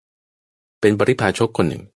55เป็นปริพาชกคน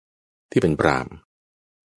หนึ่งที่เป็นพราหมณ์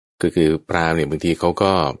คือพราหมณ์เนี่ยบางทีเขา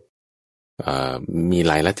ก็มี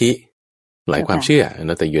หลายลัทธิหลายความเชื่อ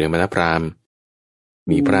นะแต่อยู่ในบรรณพราหมณ์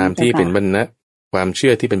มีพราหมณ์ที่เป็นบรรณความเชื่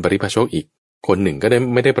อที่เป็นปริพาชกอีกคนหนึ่งก็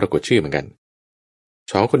ไม่ได้ปรากฏชื่อเหมือนกัน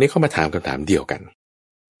2 คนนี้เข้ามาถามคำถามเดียวกัน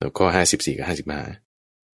แล้วก็54กับ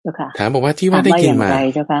55ถามบอกว่าที่ว่าได้ยินมา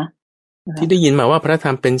ที่ได้ยินมาว่าพระธร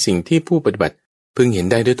รมเป็นสิ่งที่ผู้ปฏิบัติพึงเห็น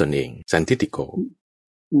ได้ด้วยตนเองสันทิฏฐิโก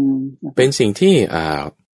เป็นสิ่งที่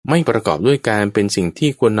ไม่ประกอบด้วยการเป็นสิ่งที่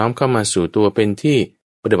ควรน้อมเข้ามาสู่ตัวเป็นที่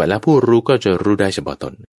ปฏิบัติแล้วผู้รู้ก็จะรู้ได้เฉพาะต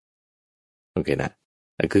นโอเคนะ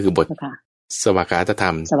นั่นคือบทสวากขาตธร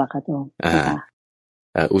รมสวากขาโต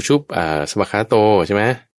อุชุปสวากขาโตใช่ไหม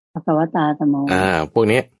ภควตาธัมโมพวก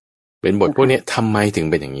นี้เป็นบทพวกนี้ทำไมถึง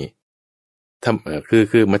เป็นอย่างนี้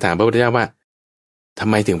คือมาถามพระพุทธเจ้าว่าทำ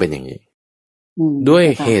ไมถึงเป็นอย่างนี้ด้วย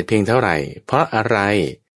เหตุเพียงเท่าไหร่เพราะอะไร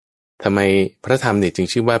ทำไมพระธรรมเนี่ยจึง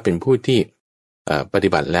ชื่อว่าเป็นผู้ที่ปฏิ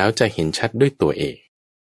บัติแล้วจะเห็นชัดด้วยตัวเอง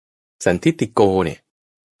สันทิฏฐิโกเนี่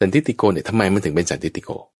ยทำไมมันถึงเป็นสันทิฏฐิโ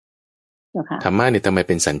กธรรมะเนี่ยทำไมเ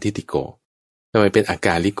ป็นสันทิฏฐิโกทำไมเป็นอาก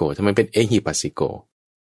าลิโกทำไมเป็นเอหิปัสสิโก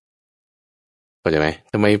เข้าใจไหม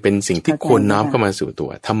ทำไมเป็นสิ่งที่ควรน้อมเข้ามาสู่ตั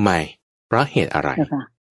วทำไมเพราะเหตุอะไร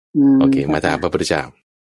โอเคมาถามพระพุทธเจ้า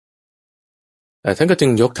ท่านก็จึ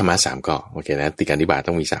งยกธรรมะ3 ข้อโอเคนะติการนิบาต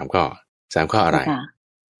ต้องมี3 ข้อ3 ข้ออะไร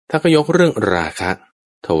ถ้าก็ยกเรื่องราคะ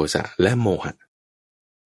โทสะและโมหะ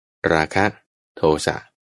ราคะโทสะ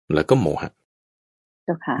แล้วก็โมหะ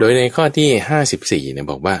โดยในข้อที่54เนี่ย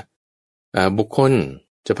บอกว่าบุคคล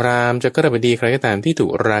จะพราหมณ์จะกระบดีใครก็ตามที่ถู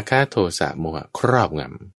กราคะโทสะโมหะครอบง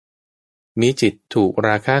ำมีจิตถูกร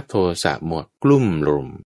าคะโทสะโมหะกลุ่มรุม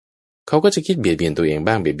เขาก็จะคิดเบียดเบียนตัวเอง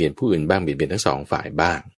บ้างเบียดเบียนผู้อื่นบ้างเบียดเบียนทั้ง2 ฝ่าย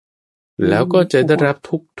บ้างแล้วก็จะได้รับ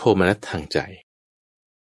ทุกโทมนัสทางใจ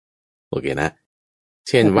โอเคนะ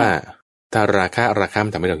เช่นว่าถ้าราคะมั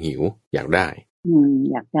นทำให้เราหิวอยากได้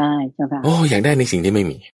อยากได้เจ้าค่ะอยากได้ในสิ่งที่ไม่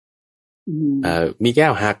มีมีแก้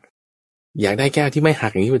วหักอยากได้แก้วที่ไม่หั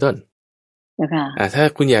กอย่างนี้เป็นต้นเจ้าค่ะถ้า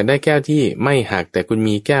คุณอยากได้แก้วที่ไม่หักแต่คุณ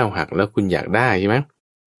มีแก้วหักแล้วคุณอยากได้ใช่ไหม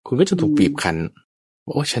คุณก็จะถูกบีบคั้น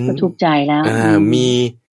ฉันทุกข์ใจแล้วมี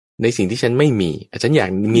ในสิ่งที่ฉันไม่มีฉันอยาก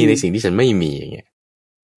มีในสิ่งที่ฉันไม่มีอย่างเงี้ย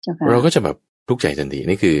เราก็จะแบบทุกข์ใจทันที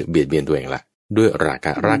นี่คือเบียดเบียนตัวเองละด้วยรา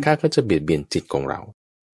คะก็จะเบียดเบียนจิตของเรา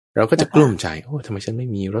ก็จะกลุ้มใจทำไมฉันไม่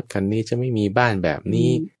มีรถคันนี้จะไม่มีบ้านแบบนี้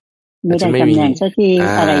ไม่ได้ตำแหน่งสักที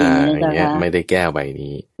อะไรอย่างเงี้ยไม่ได้แก้วใบ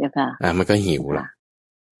นี้มันก็หิวละ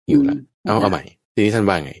เอาใหม่ทีนี้ท่าน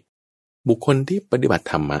ว่าไงบุคคลที่ปฏิบัติ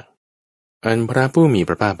ธรรมะอันพระผู้มีพ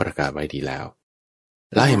ระภาคประกาศไว้ดีแล้ว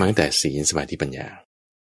ไล่มาตั้งแต่ศีลสมาธิปัญญา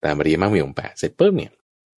ตามอริยมรรคมีองค์ 8เสร็จปุ๊บเนี่ย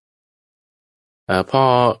พอ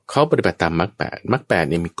เขาปฏิบัติตามมรรค 8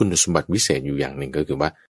เนี่ยมีคุณสมบัติวิเศษอยู่อย่างหนึ่งก็คือว่า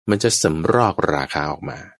มันจะสำรอกราคะออก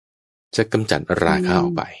มาจะกำจัดราคะอ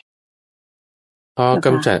อกไปพอก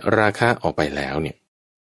ำจัดราคะออกไปแล้วเนี่ย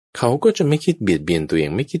เขาก็จะไม่คิดเบียดเบียนตัวเอง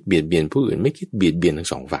ไม่คิดเบียดเบียนผู้อื่นไม่คิดเบียดเบียนทั้ง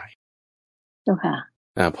2 ฝ่ายเจ้าค่ะ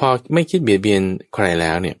พอไม่คิดเบียดเบียนใครแ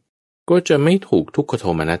ล้วเนี่ยก็จะไม่ถูกทุกขโท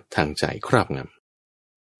มนัสทางใจครอบง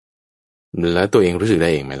ำแล้วตัวเองรู้สึกได้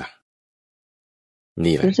เองไหมล่ะ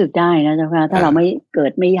นี่แหละรู้สึกได้นะเจ้าค่ะถ้าเราไม่เกิ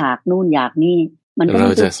ดไม่อยากนู่นอยากนี่มันก็ไ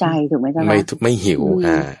ม่ถูกใจถูกไหมเจ้าค่ะไม่หิว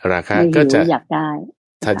ราคะก็จะอยากได้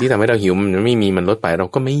ถ้าที่ทำให้เราหิวมันไม่มีมันลดไปเรา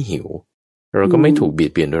ก็ไม่หิวเราก็ไม่ถูกเบีย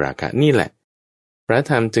ดเบียนด้วยราคะนี่แหละพระ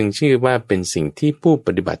ธรรมจึงชื่อว่าเป็นสิ่งที่ผู้ป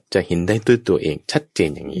ฏิบัติจะเห็นได้ด้วยตัวเองชัดเจน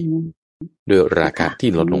อย่างนี้ด้วยราคะที่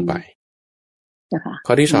ลดลงไปข้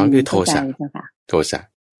อที่2คือโทสะ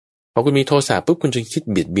พอคุณมีโทสะปุ๊บคุณจะคิด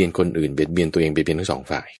เบียดเบียนคนอื่นเบียดเบียนตัวเองเบียดเบียนทั้ง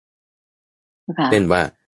2 ฝ่ายเช่นว่า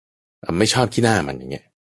ไม่ชอบขี้หน้ามันอย่างเงี้ย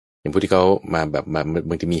อย่างผู้ที่เขามาแบบ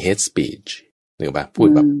บางทีมี hate speech หรือแบบพูด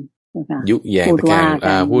แบบยุแยงตะแคง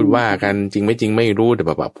พูดว่ากันจริงไม่จริงไม่รู้แต่แ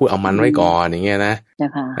บบพูดเอามันไว้ก่อนอย่างเงี้ยนะ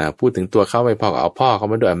พูดถึงตัวเขาไม่พอเอาพ่อเขา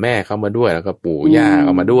มาด้วยแม่เขามาด้วยแล้วก็ปู่ย่าเข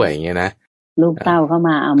ามาด้วยอย่างเงี้ยนะ ลูกเต้าเข้าม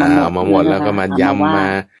าเอามาหมดแล้วก็มายำมา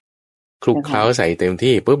คลุกเคล้าใส่เต็ม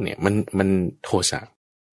ที่ปุ๊บเนี่ยมันโทสะ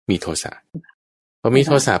มีโทสะพอมีโ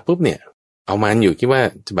ทสะปุ๊บเนี่ยเอามันอยู่คิดว่า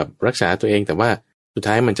จะแบบรักษาตัวเองแต่ว่าสุด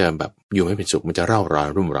ท้ายมันจะแบบอยู่ไม่เป็นสุขมันจะเร่าร้อน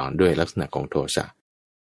รุ่มร้อนด้วยลักษณะของโทสะ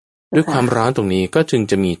ด้วยความร้อนตรงนี้ก็จึง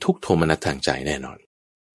จะมีทุกข์โทมนัสทางใจแน่นอน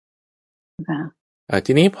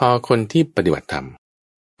ทีนี้พอคนที่ปฏิบัติธรร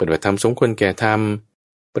มสมควรแก่ธรรม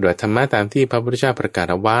ปฏิบัติธรรมะตามที่พระพุทธเจ้าประกาศ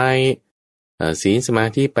เอาไว้ศีลสมา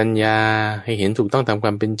ธิปัญญาให้เห็นถูกต้องตามคว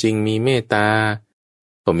ามเป็นจริงมีเมตตา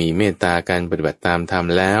พอมีเมตตาการปฏิบัติตามธรรม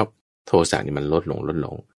แล้วโทสะนี่มันลดล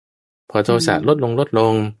งพอโทสะลดล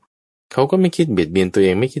งเขาก็ไม่คิดเบียดเบียนตัวเอ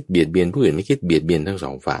งไม่คิดเบียดเบียนผู้อื่นไม่คิดเบียดเบียนทั้งส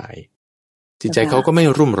องฝ่ายจิตใจเขาก็ไม่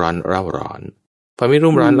รุ่มร้อนเร่าร้อนพอไม่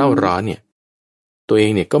รุ่มร้อนเร่าร้อนเนี่ยตัวเอ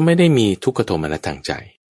งเนี่ยก็ไม่ได้มีทุกขโทมนัสทางใจ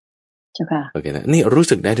โอเคนะนี่รู้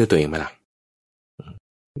สึกได้ด้วยตัวเองไหมล่ะ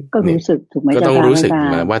ก็รู้สึกถูกไหมก็ต้องรู้สึก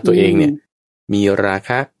ว่าตัวเองเนี่ยมีราค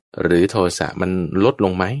ะหรือโทสะมันลดล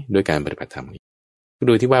งไหมด้วยการปฏิบัติธรรมนี้ก็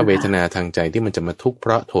ดูที่ว่าเวทนาทางใจที่มันจะมาทุกข์เพ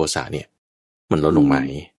ราะโทสะเนี่ยมันลดลงไหม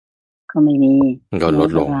ก็ไม่มีก็ล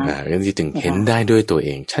ดลงก็จึงเห็นได้ด้วยตัวเอ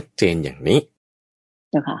งชัดเจนอย่างนี้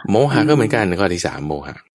โมหะก็เหมือนกันในข้อที่3โมห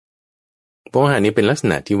ะนี้เป็นลักษ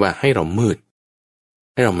ณะที่ว่าให้เรามืด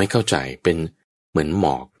ให้เราไม่เข้าใจเป็นเหมือนหม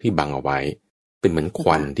อกที่บังเอาไว้เป็นเหมือนค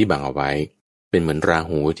วันที่บังเอาไว้เป็นเหมือนรา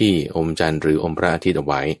หูที่อมจันทร์หรืออมพระอาทิตย์เอา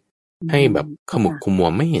ไว้ให้แบบขมุกขมัว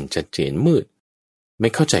ไม่เห็นชัดเจนมืดไม่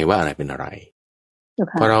เข้าใจว่าอะไรเป็นอะไร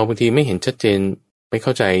พอเราบางทีไม่เห็นชัดเจนไม่เข้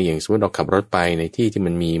าใจอย่างสมมติเราขับรถไปในที่ที่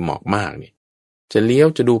มันมีหมอกมากเนี่ยจะเลี้ยว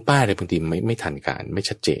จะดูป้ายอะไรบางทีไม่ทันการไม่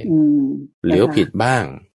ชัดเจนเลี้ยวผิดบ้าง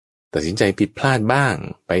ตัดสินใจผิดพลาดบ้าง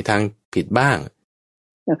ไปทางผิดบ้าง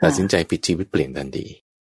ตัดสินใจผิดชีวิตเปลี่ยนทันที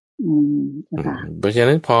เพราะฉะ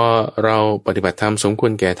นั้นพอเราปฏิบัติธรรมสมคว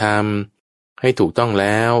รแก่ธรรมให้ถูกต้องแ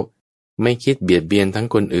ล้วไม่คิดเบียดเบียนทั้ง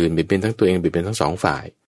คนอื่นเบียดเบียนทั้งตัวเองเบียดเบียนทั้งสองฝ่าย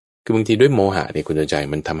คือบางทีด้วยโมหะเนี่ยคุณใจ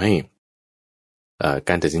มันทำให้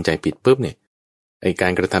การตัดสินใจผิดปุ๊บเนี่ยไอกา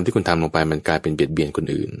รกระทำที่คุณทำลงไปมันกลายเป็นเบียดเบียนคน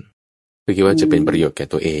อื่นคือคิดว่าจะเป็นประโยชน์แก่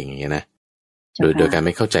ตัวเองอย่างเงี้ยนะโดยการไ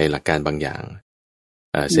ม่เข้าใจหลักการบางอย่าง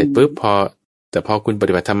เสร็จปุ๊บแต่พอคุณป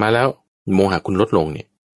ฏิบัติธรรมมาแล้วโมหะคุณลดลงเนี่ย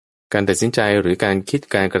การตัดสินใจหรือการคิด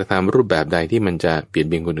การกระทำรูปแบบใดที่มันจะเบียด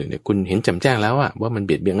เบียนคนอื่นเนี่ยคุณเห็นแจ่มแจ้งแล้วอะว่ามันเ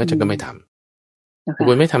บียดเบียนก็ไม่ทำ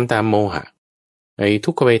คุณไม่ทำตามโมหะไอ้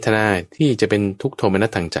ทุกขเวทนาที่จะเป็นทุกโทมนัส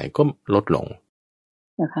ทางใจก็ลดลง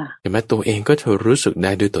เห็นไหมตัวเองก็จะรู้สึกไ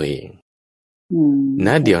ด้ด้วยตัวเองน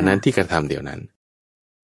ะเดี๋ยวนั้นที่กระทำเดี๋ยวนั้น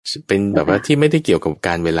เป็นแบบว่าที่ไม่ได้เกี่ยวกับก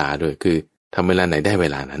ารเวลาด้วยคือทำเวลาไหนได้เว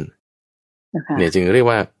ลานั้นเนี่ยจึงเรียก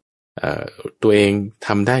ว่าตัวเองท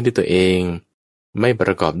ำได้ด้วยตัวเองไม่ป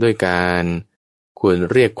ระกอบด้วยการควร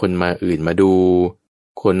เรียกคนมาอื่นมาดู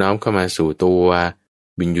ควรน้อมเข้ามาสู่ตัว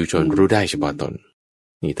วินยูชนรู้ได้เฉพาะตน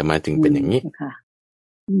นี่ทำไมถึงเป็นอย่างนี้ค่ะ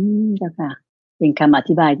เจ้าค่ะเป็นคำอ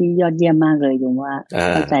ธิบายที่ยอดเยี่ยมมากเลยโยมว่า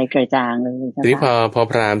เข้าใจกระจ่างเลยทีนี้พอ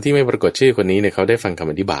พราหมณ์ที่ไม่ปรากฏชื่อคนนี้เนี่ยเขาได้ฟังค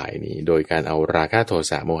ำอธิบายนี้โดยการเอาราคะโท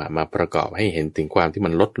สะโมหะมาประกอบให้เห็นถึงความที่มั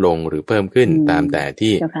นลดลงหรือเพิ่มขึ้นตามแต่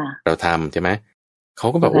ที่เราทำใช่ไหมเขา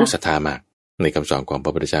ก็แบบโอ้ศรัทธามากในคำสอนของพร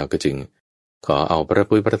ะพุทธเจ้าก็จึงขอเอาพระ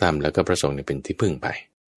พุทธพระธรรมแล้วก็พระสงฆ์เป็นที่พึ่งไป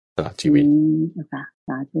ตลอดชีวิตส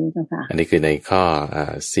าธุเจ้าค่ะอันนี้คือในข้อ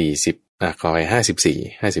40ข้อ54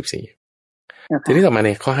ทีนี้ต่อมาใน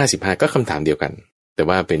ข้อ55ก็คำถามเดียวกันแต่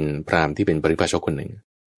ว่าเป็นพราหมณ์ที่เป็นปริพาชกคนหนึ่ง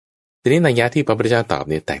ทีนี้นัยยะที่พระพุทธเจ้าตอบ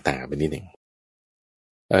เนี่ยแตกต่างกันไปนิดหนึ่ง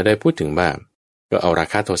ได้พูดถึงว่าก็เอารา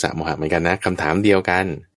คะโทสะโมหะเหมือนกันนะคำถามเดียวกัน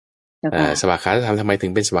สวากขาธรรมทำไมถึ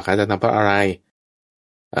งเป็นสวากขาธรรมเพราะอะไร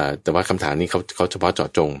แต่ว่าคำถามนี้เขาเฉพาะเจาะ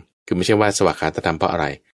จงคือไม่ใช่ว่าสวากขาธรรมเพราะอะไร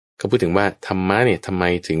เขาพูดถึงว่าธรรมะเนี่ยทำไม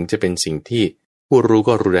ถึงจะเป็นสิ่งที่ผู้รู้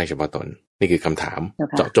ก็รู้ได้เฉพาะตนนี่คือคำถาม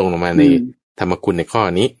เจาะจงลงมาในธรรมคุณในข้อ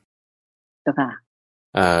นี้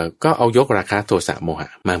ก็เอายกราคะโทสะโมหะ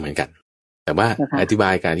มาเหมือนกันแต่ว่าการอธิบา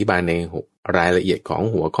ยในรายละเอียดของ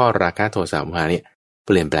หัวข้อราคะโทสะโมหะเนี่ยเป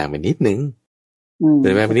ลี่ยนแปลงไปนิดนึงอ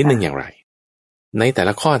ย่างไรในแต่ล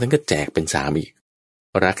ะข้อท่านก็แจกเป็น3อีก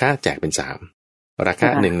ราคะแจกเป็น3ราคะ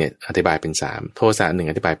1เนี่ยอธิบายเป็น3โทสะ1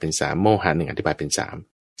อธิบายเป็น3โมหะ1อธิบายเป็น3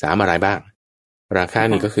อะไรบ้างราคะ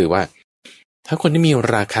นี่ก็คือว่าถ้าคนที่มี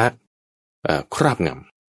ราคะครอบง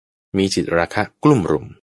ำมีจิตราคะกลุ่มรุม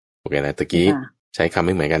โอเคนะตะกี้ใช้คำไ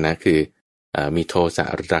ม่เหมือนกันนะคือมีโทสะ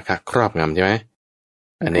ราคะครอบงำใช่ไหม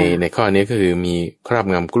ในข้อนี้ก็คือมีครอบ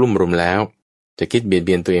งำกลุ่มรุมแล้วจะคิดเบียดเ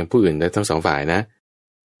บียนตัวเองผู้อื่นได้ทั้งสองฝ่ายนะ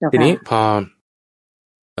ทีนี้พอ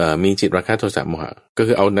มีจิตราคะโทสะโมหะก็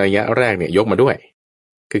คือเอานัยยะแรกเนี่ยยกมาด้วย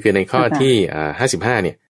คือในข้อที่55เ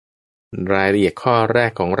นี่ยรายละเอียดข้อแร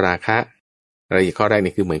กของราคะรายละเอียดข้อแรก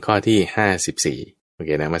นี่คือเหมือนข้อที่54โอเค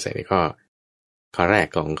นะมาใส่ในข้อแรก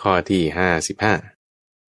ของข้อที่55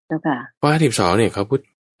ข้อ52เนี่ยเขาพูด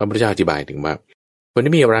ระพุทธเจ้าอธิบายถึงว่าคน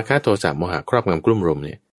ที่มีราคะโทสะโมหะครอบงำกลุ่มรุมเ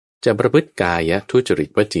นี่ยจะประพฤติกายทุจริต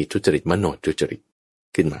วจีทุจริตมโนทุจริต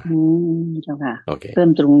ขึ้นมาเจ้าค่ะโอเคเพิ่ม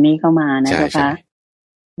ตรงนี้เข้ามานะเจ้าค่ะ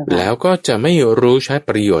แล้วก็จะไม่รู้ใช้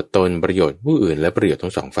ประโยชน์ตนประโยชน์ผู้อื่นและประโยชน์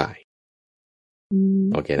ทั้งสองฝ่าย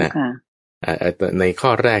โอเคนะในข้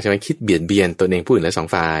อแรกใช่ไหมคิดเบียดเบียนตนเองผู้อื่นและสอง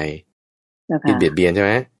ฝ่ายคิดเบียดเบียนใช่ไห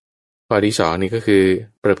มข้อที่สองนี่ก็คือ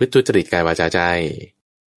ประพฤติทุจริตกายวาจาใจ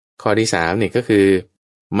ข้อที่สามนี่ก็คือ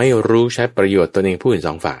ไม่รู้ใช้ประโยชน์ตนเองผู้อื่นส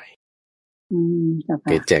องฝ่ายเ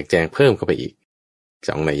กิดแจกแจงเพิ่มเข้าไปอีกส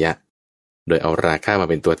องนัยยะโดยเอาราคามา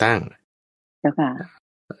เป็นตัวตั้ง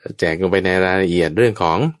แจกลงไปในรายละเอียดเรื่องข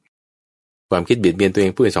องความคิดเบียดเบียนตัวเอ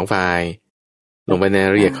งผู้อื่นสองฝ่ายลงไปในร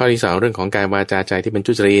ายละเอียดข้อที่สองเรื่องของกายวาจาใจที่เป็น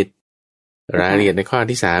ทุจริตรายละเอียดในข้อ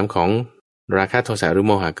ที่สามของราคะโทสะหรือโ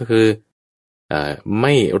มหะก็คือไ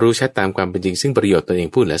ม่รู้ชัดตามความเป็นจริงซึ่งประโยชน์ตัวเอง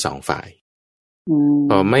ผู้อื่นและสองฝ่าย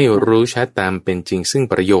พอไม่รู้ชัดตามเป็นจริงซึ่ง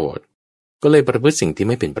ประโยชน์ก็เลยประพฤติสิ่งที่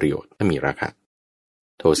ไม่เป็นประโยชน์ถ้ามีราคะ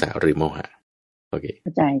โทสะหรือโมหะโอเคเข้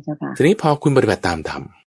าใจเจ้าค่ะทีนี้พอคุณปฏิบัติตามธรรม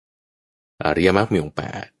อริยมรรคมีองค์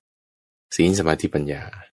8ศีลสมาธิปัญญา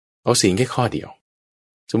เอาศีลแค่ข้อเดียว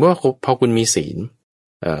สมมติว่าพอคุณมีศีล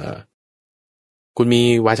คุณมี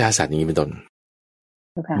วาจาสัตย์อย่างนี้เป็นต้น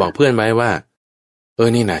บอกเพื่อนไว้ว่า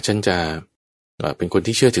นี่นะฉันจะเป็นคน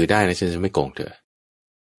ที่เชื่อถือได้นะฉันจะไม่โกงเธอ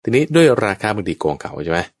ทีนี้ด้วยราคาบางทีโกงเขาใ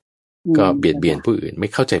ช่ไหมก็เบียดเบียนผู้อื่นไม่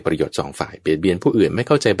เข้าใจประโยชน์สองฝ่ายเบียดเบียนผู้อื่นไม่เ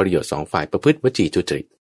ข้าใจประโยชน์สองฝ่ายประพฤติวจีทุจริต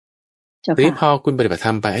ทีนี้พอคุณปฏิบัติธร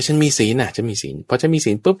รมไปฉันมีศีลนะฉันมีศีลพอฉันมี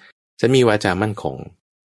ศีลปุ๊บฉันมีวาจามั่นคง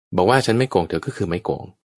บอกว่าฉันไม่โกงเธอก็คือไม่โกง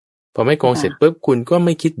พอไม่โกงเสร็จปุ๊บคุณก็ไ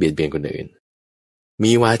ม่คิดเบียดเบียนคนอื่น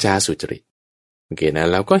มีวาจาสุจริตโอเคนะ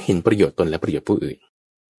แล้วก็เห็นประโยชน์ตนและประโยชน์ผู้อื่น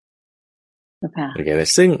โอเคนะ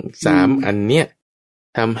ซึ่ง3อันเนี้ย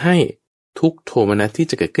ทำให้ทุกโทมนัสที่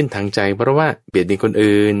จะเกิดขึ้นทางใจเพราะว่าเบียดเบียนคน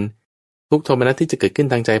อื่นทุกโทมนัสที่จะเกิดขึ้น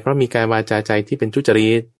ทางใจเพราะมีกายวาจาใจที่เป็นทุจริ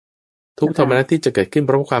ตทุกโทมนัสที่จะเกิดขึ้นเ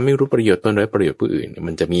พราะความไม่รู้ประโยชน์ตนและประโยชน์ผู้อื่น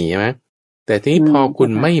มันจะมีใช่ไหมแต่ทีนี้พอคุณ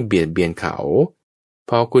ไม่เบียดเบียนเขา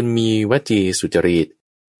พอคุณมีวจีสุจริต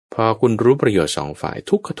พอคุณรู้ประโยชน์สองฝ่าย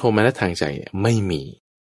ทุกขโทมนัสทางใจเนี่ยไม่มี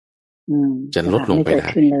จะลดลงไปได้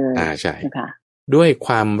ใช่ด้วยค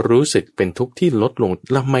วามรู้สึกเป็นทุกข์ที่ลดลง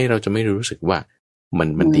แล้วทำไมเราจะไม่รู้สึกว่า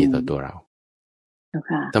มันดีต่อตัวเรา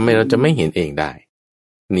ทำไมเราจะไม่เห็นเองได้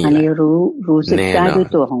นี่แหละอันนี้รู้สึกได้ด้วย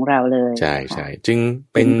ตัวของเราเลยใช่ใช่จึง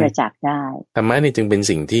เป็นประจักษ์ได้ธรรมะนี่จึงเป็น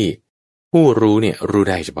สิ่งที่ผู้รู้เนี่ยรู้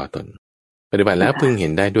ได้เฉพาะตนปฏิบัติแล้วพึงเห็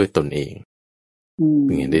นได้ด้วยตนเอง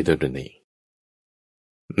พึงเห็นได้ด้วยตนเอง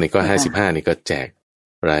ในข้อ55นี่ก็แจก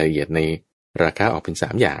รายละเอียดในราคาออกเป็น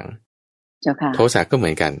3อย่างโทสะก็เหมื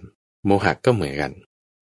อนกันโมหะก็เหมือนกัน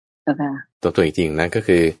ตัวจริงๆนั้นก็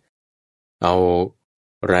คือเอา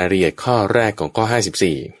รายละเอียดข้อแรกของข้อ54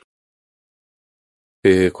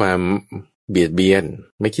คือความเบียดเบียน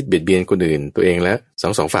ไม่คิดเบียดเบียนคนอื่นตัวเองและส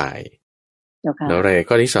องฝ่ายแล้วรายละเอียด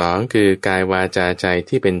ข้อที่2คือกายวาจาใจ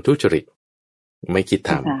ที่เป็นทุจริตไม่คิด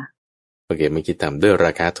ทำโอเคไม่คิดทำด้วยร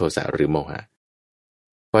าคะโทสะหรือโมหะ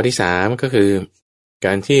ข้อที่3ก็คือก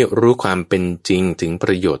ารที่รู้ความเป็นจริงถึงป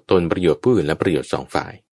ระโยชน์ตนประโยชน์ผู้อื่นและประโยชน์2ฝ่า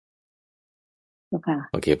ย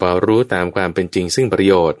โอเคพอรู้ตามความเป็นจริงซึ่งประ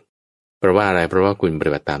โยชน์เพราะว่าอะไรเพราะว่าคุณป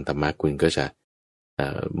ฏิบัติตามธรรมะคุณก็จะ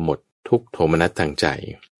หมดทุกโทมนัสทางใจ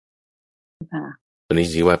ตัวนี้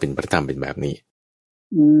ชื่อว่าเป็นพระธรรมเป็นแบบนี้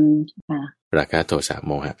ราคะโทสะโ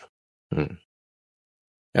มหะ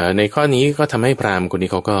ในข้อนี้ก็ทำให้พราหมณ์คนนี้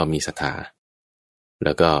เขาก็มีศรัทธาแ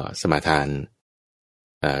ล้วก็สมาทาน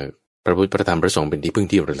พระพุทธพระธรรมพระสงฆ์เป็นที่พึ่ง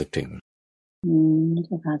ที่ระลึกถึงเ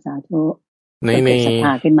จ้าค่ะสาธุในศรัทธ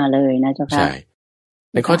าขึ้นมาเลยนะเจ้าค่ะใช่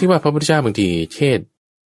ในข้อที่ว่าพระพุทธเจ้าบางทีเทศ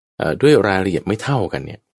ด้วยรายละเอียดไม่เท่ากันเ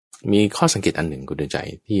นี่ยมีข้อสังเกตอันหนึ่งคุณดวงใจ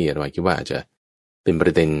ที่เราคิดว่าอาจจะเป็นปร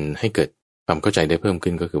ะเด็นให้เกิดความเข้าใจได้เพิ่ม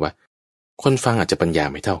ขึ้นก็คือว่าคนฟังอาจจะปัญญา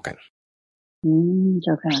ไม่เท่ากันเ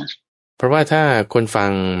จ้าค่ะเพราะว่าถ้าคนฟั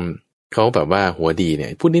งเขาแบบว่าหัวดีเนี่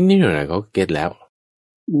ยพูดนิดๆหน่อยๆเขาเก็ตแล้ว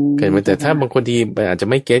เกิดมาแต่ถ้าบางคนที่อาจจะ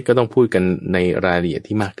ไม่เก็ตก็ต้องพูดกันในรายละเอียด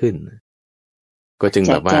ที่มากขึ้นก็จึง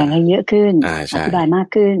แบบว่าแจกให้เยอะขึ้นอธิบายมาก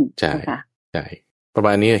ขึ้นใช่ใช่ประม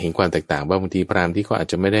าณนี้เห็นความแตกต่างว่าบางทีพราหมณ์ที่เขาอาจ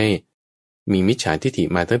จะไม่ได้มีมิจฉาทิฏฐิ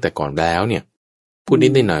มาตั้งแต่ก่อนแล้วเนี่ยพูดนิ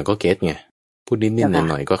ดหน่อยก็เก็ตไงพูดนิด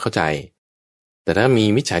หน่อยก็เข้าใจแต่ถ้ามี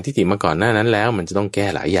มิจฉาทิฏฐิมาก่อนหน้านั้นแล้วมันจะต้องแก้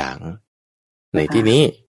หลายอย่างในที่นี้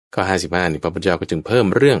ข้อ55นี่พระพุทธเจ้าก็จึงเพิ่ม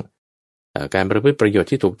เรื่องการประพฤติประโยชน์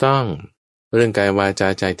ที่ถูกต้องเรื่องกายวาจา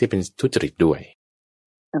ใจที่เป็นทุจริตด้วย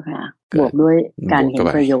บวกด้วยการเห็น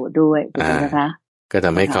ประโยชน์ด้วยนะคะก็ท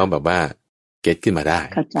ำให้เขาแบบว่าเก็ตขึ้นมาได้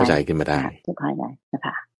เข้าใจขึ้นมาได้เข้าใจได้นะค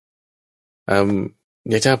ะ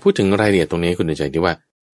อยากจะพูดถึงรายละเอียดตรงนี้คุณดวงใจที่ว่า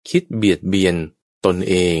คิดเบียดเบียนตน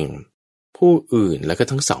เองผู้อื่นแล้วก็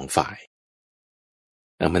ทั้ง2ฝ่าย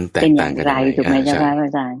มันแตกต่างกันยังไงถูกไหมเจ้าค่ะอ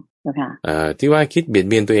าจารย์เจ้าค่ะที่ว่าคิดเบียด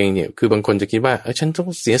เบียนตัวเองเนี่ยคือบางคนจะคิดว่าฉันต้อง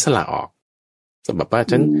เสียสละออกสำหรับว่า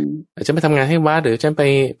ฉันไปทำงานให้วัดหรือฉันไป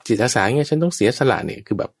จิตอาสาเนี่ยฉันต้องเสียสละเนี่ย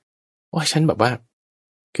คือแบบโอ้ยฉันแบบว่า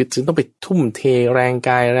คือฉันต้องไปทุ่มเทแรงก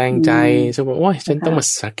ายแรงใจฉันบอกโอ้ยฉันต้องมา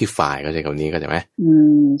sacrifice เข้าใจคำนี้เข้าใจไหม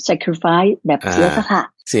sacrifice แบบ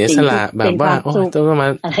เสียสละแบบว่าโอ้ยต้องมา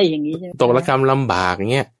อะไรอย่างนี้ใช่ไหมตกระกรรมลำบากอย่า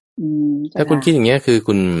งเงี้ยถ้าคุณคิดอย่างเงี้ยคือ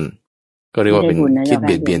คุณก็เรียกว่าเป็นคิดเ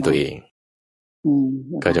บียดเบียนตัวเอง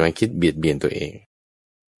ก็จะมาคิดเบียดเบียนตัวเอง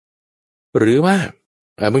หรือว่า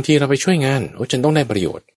บางทีเราไปช่วยงานโอ้ฉันต้องได้ประโย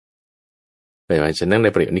ชน์ไปว่าฉันต้องไ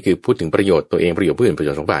ด้ประโยชน์นี่คือพูดถึงประโยชน์ตัวเองประโยชน์ผู้อื่นประโย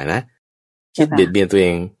ชน์สองฝ่ายนะคิดเบียดเบียนตัวเอ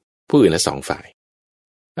งผู้อื่นละสองฝ่าย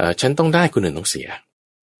ฉันต้องได้คนอื่นต้องเสีย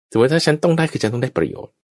สมมติถ้าฉันต้องได้คือฉันต้องได้ประโยช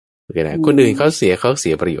น์โอเคนะคนอื่นเขาเสี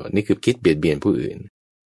ยประโยชน์นี่คือคิดเบียดเบียนผู้อื่น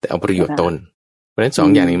แต่เอาประโยชน์ตนเพราะฉะนั้นสอง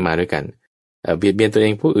อย่างนี้มาด้วยกันเบียดเบียนตัวเอ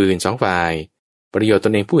งผู้อื่นสองฝ่ายประโยชน์ต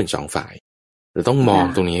นเองผู้อื่นสองฝ่ายเราต้องมอง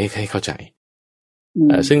ตรงนี้ให้เข้าใจ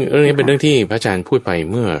ซึ่งเรื่องนี้เป็นเรื่องที่พระอาจารย์พูดไป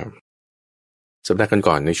เมื่อสัปดาห์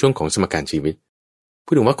ก่อนในช่วงของสมการชีวิตพู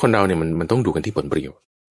ดถึงว่าคนเราเนี่ยมันต้องดูกันที่ผลประโยชน์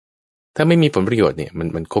ถ้าไม่มีผลประโยชน์เนี่ย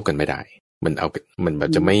มันคบกันไม่ได้มันแบบ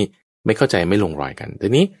จะไม่เข้าใจไม่ลงรอยกันที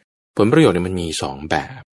นี้ผลประโยชน์เนี่ยมันมีสองแบ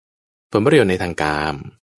บผลประโยชน์ในทางกาม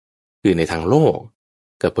คือในทางโลก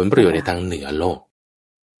กับผลประโยชน์ในทางเหนือโลก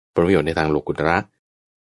ผลประโยชน์ในทางโลกุตระ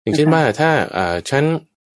อย่างเช่นว่าถ้าฉัน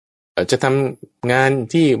จะทำงาน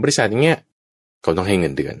ที่บริษัทอย่างเงี้ยเขาต้องให้เงิ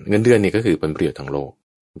นเดือนเนี่ยก็คือผลประโยชน์ทางโลก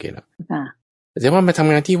โอเคแล้วแต่ว่ามาท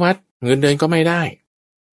ำงานที่วัดเงินเดือนก็ไม่ได้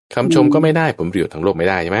คำชมก็ไม่ได้ผลประโยชน์ทางโลกไม่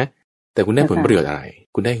ได้ใช่ไหมแต่คุณได้ผลประโยชน์อะไร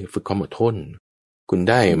คุณได้ฝึกความอดทนคุณ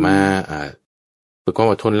ได้มาฝึกความ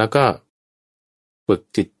อดทนแล้วก็ฝึก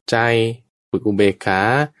จิตใจฝึกอุเบกขา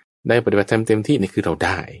ได้ปฏิบัติธรรมเต็มที่นี่คือเราไ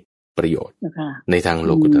ด้ประโยชน์ในทางโล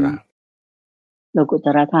กุตระโลกุต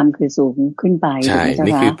ระธรรมคือสูงขึ้นไปใช่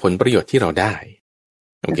นี่คือผลประโยชน์ที่เราได้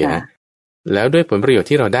โอเคนะแล้วด้วยผลประโยชน์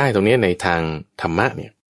ที่เราได้ตรงนี้ในทางธรรมะเนี่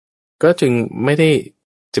ยก็จึงไม่ได้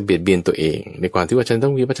จะเบียดเบียนตัวเองในความที่ว่าฉันต้อ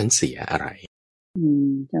งคิดว่าฉันเสียอะไร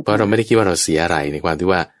เพราะเราไม่ได้คิดว่าเราเสียอะไรในความที่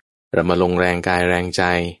ว่าเรามาลงแรงกายแรงใจ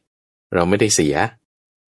เราไม่ได้เสีย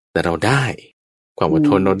แต่เราได้ความอด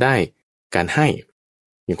ทนเราได้การให้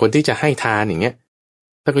อย่างคนที่จะให้ทานอย่างเงี้ย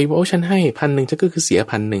ถ้าก็คิดว่าโอ้ฉันให้1,000ฉันก็คือเสีย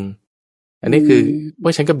1,000อันนี้คือว่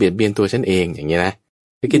าฉันก็เบียดเบียนตัวฉันเองอย่างเงี้ยนะ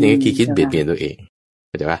ถ้าคิดอย่างนี้คิดเบียดเบียนตัวเองเ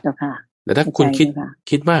ข้าใจปะแต่ถ้าคุณ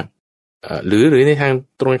คิดว่าหรือในทาง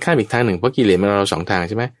ตรงข้ามอีกทางหนึ่งเพราะกิเลสมันเราสองทาง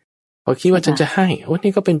ใช่ไหมพอคิดว่าฉันจะให้โอ้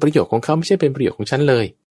นี่ก็เป็นประโยชน์ของเขาไม่ใช่เป็นประโยชน์ของฉันเลย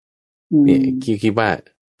เนี่ยคิดว่า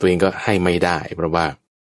ตัวเองก็ให้ไม่ได้เพราะว่า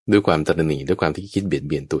ด้วยความตระหนี่ด้วยความที่คิดเบียดเ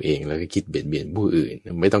บียนตัวเองแล้วก็คิดเบียดเบียนผู้อื่น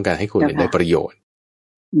ไม่ต้องการให้คนอื่นได้ประโยชน์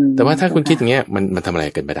แต่ว่าถ้าคุณคิดอย่างเงี้ยมันทำอะไร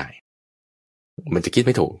กันไม่ได้มันจะคิดไ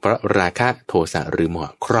ม่ถูกเพราะราคะโทสะหรือโมห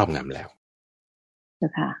ะครอบงำแล้ว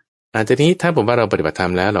อาจจะนี้ถ้าผมว่าเราปฏิบัติธรร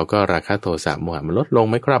มแล้วเราก็ราคะโทสะโมหะมันลดลง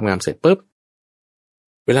ไม่ครอบงำเสร็จปุ๊บ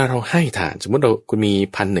เวลาเราให้ทานสมมติคุณมี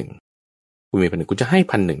1,000คุณมี1,000คุณจะให้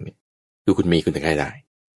1,000เนี่ยคือคุณมีคุณถึงให้ได้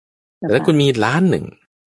แต่ถ้าคุณมี1,000,000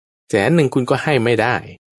 100,000คุณก็ให้ไม่ได้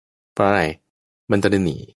เพราะอะไรมันตระห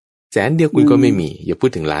นี่100,000คุณก็ไม่มีอย่าพูด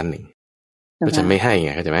ถึง1,000,000เพราะฉันไม่ให้ไ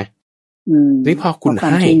งเข้าใจไหมนี่พอคุณ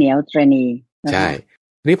ให้เหนียวตระหนี่ใช่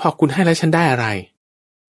นี่พอคุณให้แล้วฉันได้อะไร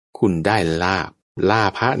คุณได้ลา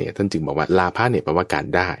ภะเนี่ยท่านจึงบอกว่าลาภะเนี่ยแปลว่าการ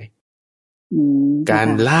ได้การ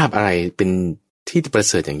ลาภอะไรเป็นที่ประ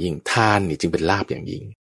เสริฐอย่างยิ่งทานนี่จึงเป็นลาภอย่างยิ่ง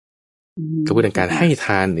กระบวนการให้ท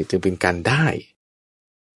านนี่จึงเป็นการได้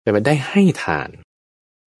แต่มันได้ให้ทาน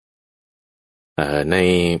ใน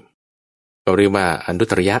เราเรียกว่าอนุต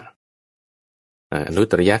ตรย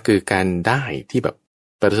ะคือการได้ที่แบบ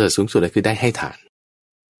ประเสริฐสูงสุดเลยคือได้ให้ทาน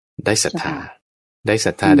ได้ศรัทธาไ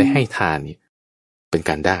ด้ให้ทานนี่เป็น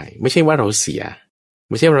การได้ไม่ใช่ว่าเราเสีย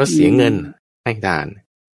ไม่ใช่ว่าเราเสียเงินให้ทาน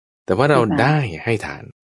แต่ว่าเราได้ให้ทาน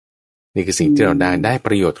นี่คือสิ่งที่เราได้ป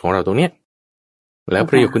ระโยชน์ของเราตรงเนี้ยแล้ว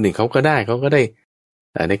ประโยชน์คนอื่นเขาก็ได้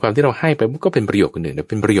ในความที่เราให้ไปก็เป็นประโยชน์คนอื่น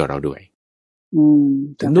เป็นประโยชน์เราด้วย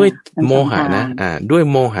แต่ด้วยโมหะนะด้วย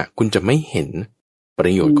โมหะคุณจะไม่เห็นปร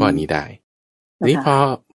ะโยชน์ข้อนี้ได้นี่พอ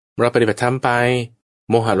เราปฏิบัติธรรมไป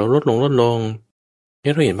โมหะเราลดลงเราเ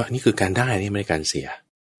ห็นว่านี่คือการได้นี่ไม่ใช่การเสีย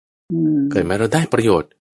เกิดมาเราได้ประโยชน์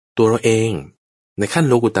ตัวเราเองในขั้น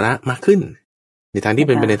โลกุตระมากขึ้นในทางที่เ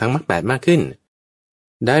ป็นไปในทางมรรค8มากขึ้น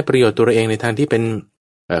ได้ประโยชน์ตัวเราเองในทางที่เป็น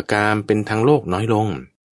การเป็นทางโลกน้อยลง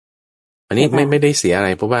อันนี้ไม่ได้เสียอะไร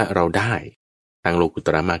เพราะว่าเราได้ทางโลกุต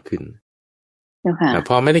ระมากขึ้นพ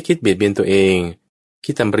อไม่ได้คิดเบียดเบียนตัวเอง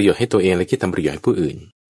คิดทำประโยชน์ให้ตัวเองและคิดทำประโยชน์ให้ผู้อื่น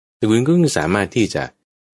คุณก็สามารถที่จะ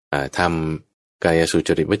ทำกายสุจ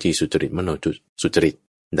ริตวจีสุจริตมโนสุจริต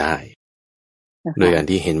ได้โดยการ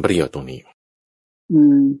ที่เห็นประโยชน์ตรงนี้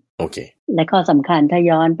โอเคและข้อสำคัญถ้า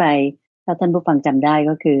ย้อนไปถ้าท่านผู้ฟังจำได้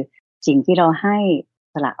ก็คือสิ่งที่เราให้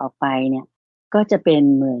สละออกไปเนี่ยก็จะเป็น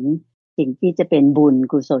เหมือนสิ่งที่จะเป็นบุญ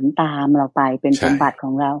กุศลตามเราไปเป็นสมบัติข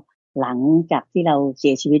องเราหลังจากที่เราเสี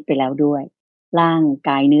ยชีวิตไปแล้วด้วยร่างก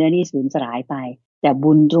ายเนื้อนี่สูญสลายไปแต่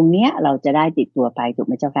บุญตรงเนี้ยเราจะได้ติดตัวไปถูกไ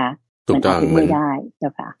หมเจ้าคะถูกต้องมันได้เจ้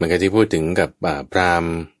าค่ะมันก็ที่พูดถึงกับพราหม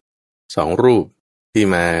ณ์2 รูปที่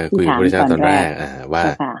มาคุยกับพระเจ้าตอนแรกว่า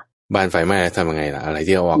บ้านไฟไหม้ทำยังไงล่ะอะไร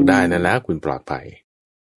ที่เอาออกได้นั่นแหละคุณปลอดภัย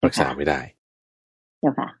รักษาไม่ได้เจ้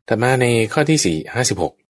าค่ะแต่มาในข้อที่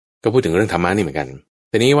56ก็พูดถึงเรื่องธรรมะนี่เหมือนกัน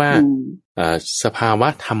ทีนี้ว่าสภาวะ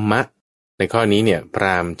ธรรมะในข้อนี้เนี่ยพร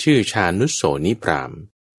าหมณ์ชื่อชานุโสนิพราหมณ์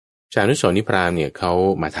ชานุโสนิพราหมณ์เนี่ยเขา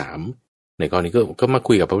มาถามในข้อนี้ก็มา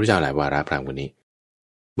คุยกับพระพุทธเจ้าหลายวาระพราหมณ์คนนี้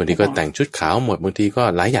บางทีก็แต่งชุดขาวหมดบางทีก็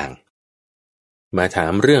หลายอย่างมาถา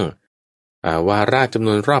มเรื่องวาระจำน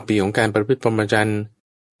วนรอบปีของการประพฤติพรหมจรรย์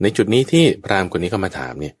ในจุดนี้ที่พราหมณ์คนนี้เข้ามาถา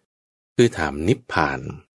มเนี่ยคือถามนิพพาน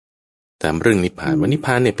ถามเรื่องนิพพานว่านิพพ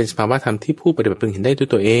านเนี่ยเป็นสภาวะธรรมที่ผู้ปฏิบัติพึงเห็นได้ด้วย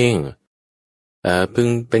ตัวเองพึง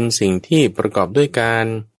เป็นสิ่งที่ประกอบด้วยการ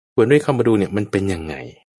ควรด้วยเข้ามาดูเนี่ยมันเป็นยังไง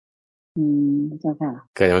เจ้าค่ะ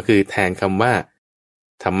เกิดมาคือแทนคำว่า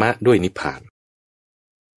ธรรมะด้วยนิพพาน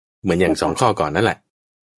เหมือนอย่าง2 ข้อก่อนนั่นแหละ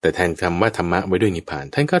แต่แทนคำว่าธรรมะไว้ด้วยนิพพาน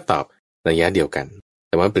ท่านก็ตอบระยะเดียวกันแ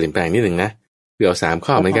ต่ว่าเปลี่ยนแปลงนิดนึงนะคือเอา3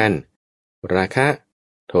 ข้อเหมือนกันราคะ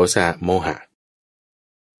โทสะโมหะ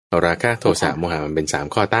ราคะโทสะโมหะมันเป็น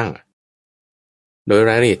3 ข้อตั้งโดย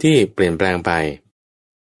รายละเอียดที่เปลี่ยนแปลงไป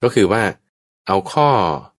ก็คือว่าเอาข้อ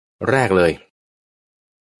แรกเลย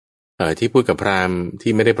ที่พูดกับพราหมณ์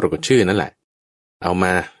ที่ไม่ได้ปรากฏชื่อนั่นแหละเอาม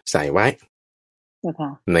าใส่ไว้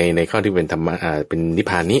ในข้อที่เป็นธรรมะเป็นนิพ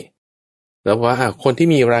พานนี้แล้วว่าคนที่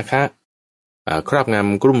มีราคะครอบง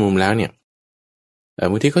ำกลุ่มรุมแล้วเนี่ย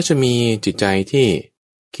บางทีก็จะมีจิตใจที่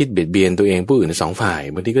คิดเบียดเบียนตัวเองผู้อื่น2 ฝ่าย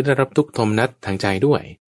บางทีก็ได้รับทุกข์โทมนัสทางใจด้วย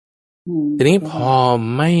ทีนี้พอ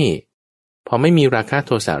ไม่มีราคะโ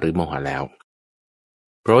ทสะหรือโมหะแล้ว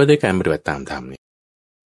เพราะว่าด้วยการปฏิบัติตามธรรมเนี่ย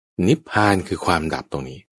นิพพานคือความดับตรง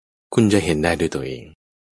นี้คุณจะเห็นได้ด้วยตัวเอง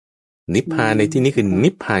นิพพานในที่นี้คือนิ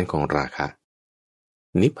พพานของราคะ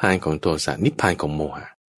นิพพานของโทสะนิพพานของโมหะ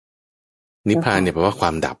นิพพานเนี่ยแปลว่าควา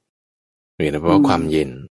มดับหรือแปลว่าความเย็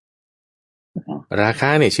นราคะ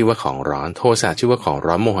เนี่ยชื่อว่าของร้อนโทสะชื่อว่าของ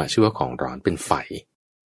ร้อนโมหะชื่อว่าของร้อนเป็นไฟ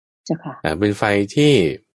เป็นไฟที่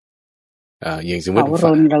อย่างสมมติเผ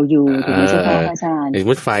ารนเราอยู่ถูกไหมเจ้าค่ะอาจารย์สม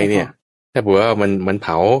มติไฟเนี่ยถ้าบอกว่ามันเผ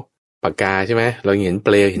าปากกาใช่ไหมเราเห็นเป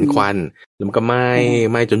ลวเห็นควันแล้วมันก็ไ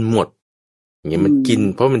หม้จนหมดอย่างเงี้ยมันกิน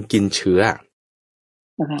เพราะมันกินเชื้อ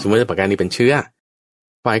สมมติว่าปากกานี้เป็นเชื้อ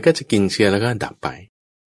ไฟก็จะกินเชื้อแล้วก็ดับไป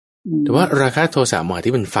แต่ว่าราคะโทสะโมหะ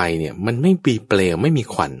ที่เป็นไฟเนี่ยมันไม่มีเปลวไม่มี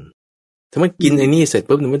ควันถ้ามันกินไอ้นี่เสร็จ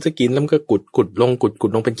ปุ๊บมันจะกินแล้วมันก็กุดล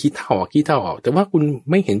งเป็นขี้เถ้าออกแต่ว่าคุณ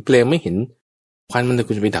ไม่เห็นเปลวไม่เห็นควันมันจะ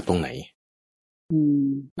คุณจะไปดับตรงไหน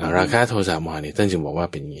ราคะโทสะโมหะเนี่ยท่านจึงบอกว่า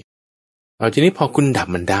เป็นอย่างนี้เอาทีนี้พอคุณดับ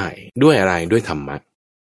มันได้ด้วยอะไรด้วยธรรมะ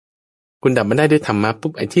คุณดับมันได้ด้วยธรรมะปุ๊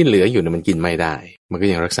บไอ้ที่เหลืออยู่เนี่ยมันกินไม่ได้มันก็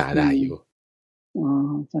ยังรักษาได้อยู่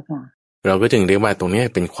เจ้าค่ะเราก็จึงเรียกว่าตรงนี้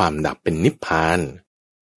เป็นความดับเป็นนิพพาน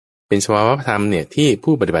เป็นสภาวะธรรมเนี่ยที่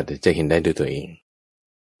ผู้ปฏิบัติจะเห็นได้ด้วยตัวเอง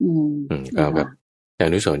ก็แบบอย่าง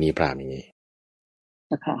นุโสนีพราหมณ์อย่างนี้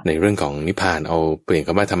ในเรื่องของนิพพานเอาเปลี่ยนค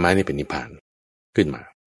ำว่าธรรมะนี่เป็นนิพพานขึ้นมา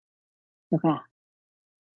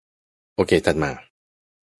โอเคตัดมา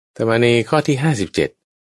แต่มาในข้อที่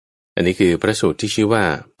57อันนี้คือพระสูตรที่ชื่อว่า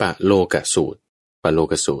ปโลกสูตรปโล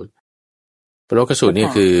กสูตรนี่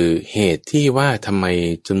คือเหตุที่ว่าทำไม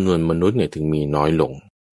จำนวนมนุษย์เนี่ยถึงมีน้อยลง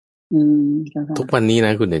ทุกวันนี้น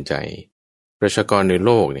ะคุณเดินใจประชากรในโ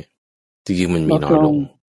ลกเนี่ยจริงๆมันมีน้อยลง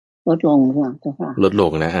ลดลงค่ะลดล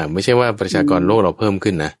งนะไม่ใช่ว่าประชากรโลกเราเพิ่ม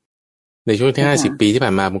ขึ้นนะในช่วงที่50 ปีที่ผ่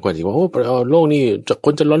านมาบางคนบอกว่าโอ้โลกนี่ค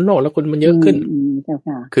นจะล้นโลกแล้วคนมันเยอะขึ้น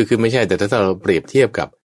คือไม่ใช่แต่ถ้าเราเปรียบเทียบกับ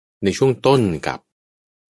ในช่วงต้นกับ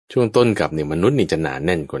เนี่ยมนุษย์นี่จะหนาแ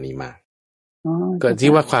น่นกว่านี้มากก็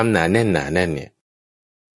ที่ว่าความหนาแน่นเนี่ย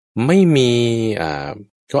ไม่มี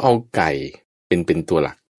ก็เอาไก่เป็นตัวห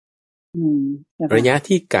ลักระยะ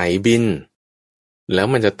ที่ไก่บินแล้ว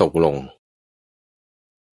มันจะตกลง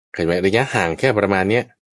เห็นไหมระยะห่างแค่ประมาณเนี้ย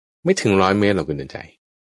ไม่ถึง100 เมตรหรอกคุณเดินใจ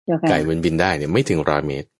ไก่มันบินได้เนี่ยไม่ถึง100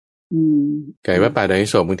 เมตรไก่ว่าป่าดอย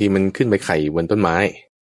โศกบางทีมันขึ้นไปไข่บนต้นไม้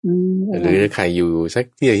หรือไข่อยู่สัก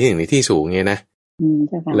ที่หนึ่งในที่สูงเงี้ยนะ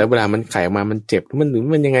แล้วเวลามันไข่ออกมามันเจ็บ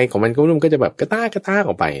มันยังไงของมันก็จะแบบกระต้าก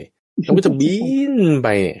ออกไปแล้วก็จะบินไป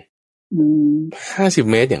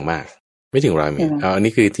50 เมตรอย่างมากไม่ถึง100 เมตรอัน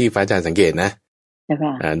นี้คือที่ฟ้าอาจารย์สังเกตนะ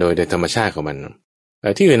โดยธรรมชาติของมัน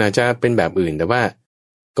ที่อื่นอาจจะเป็นแบบอื่นแต่ว่า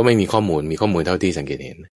ก็ไม่มีข้อมูลเท่าที่สังเกตเ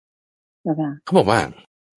ห็นเขาบอกว่า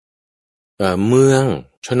เมือง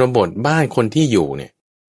ชนบทบ้านคนที่อยู่เนี่ย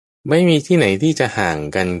ไม่มีที่ไหนที่จะห่าง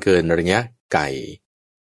กันเกินระยะไก่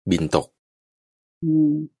บินตก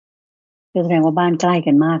ก็แสดงว่าบ้านใกล้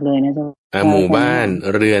กันมากเลยนะเจ้าหมู่บ้าน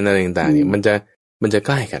เรือนอะไรต่างๆเนี่ยมันจะใก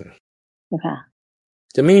ล้กันค่ะ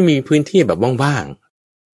จะไม่มีพื้นที่แบบว่าง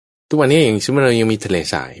ๆทุกวันนี้อย่างเช่นเรายังมีทะเล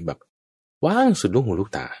ทรายแบบว่างสุดลูกหูลูก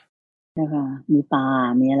ตาใช่ค่ะมีป่า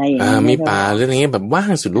มีอะไรอย่างเงี้ยมีป่าหรืออะไรเงี้ยแบบว่า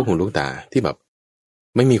งสุดลูกหูลูกตาที่แบบ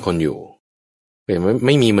ไม่มีคนอยู่ไ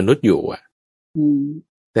ม่มีมนุษย์อยู่อ่ะ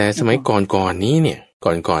แต่สมัยก่อนนี้เนี่ย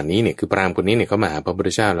ก่อนนี้เนี่ยคือพราหมณ์คนนี้เนี่ยเขามาหาพระพุทธ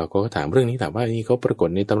เจ้าเราก็ถามเรื่องนี้ถามว่านี่เขาปรากฏ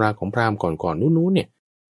ในตำราของพราหมณ์ก่อนนู้นเนี่ย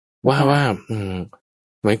ว่า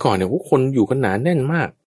สมัยก่อนเนี่ยคนอยู่กันหนาแน่นมาก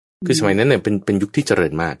คือสมัยนั้นเนี่ยเป็นยุคที่เจริ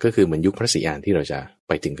ญมากก็คือเหมือนยุคพระศรีอานที่เราจะไ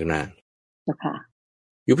ปถึงข้างหน้า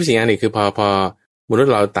ยุคพระศรีอานนี่คือพอมนุษ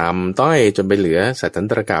ย์เราต่ำต้อยจนไปเหลือสัตว์ตัน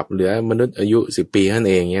ตรกับเหลือมนุษย์อายุ10 ปีนั่น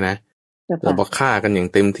เองเนี่ยนะเราพอฆ่ากันอย่าง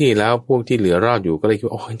เต็มที่แล้วพวกที่เหลือรอดอยู่ก็เลยคิด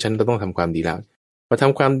ว่าโอ้ฉันต้องทำความดีแล้วพอท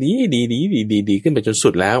ำความดีขึ้นไปจนสุ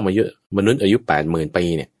ดแล้วมาเยอะมนุษย์อายุ80,000 ปี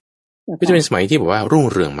เนี่ยก็จะเป็นสมัยที่แบบว่ารุ่ง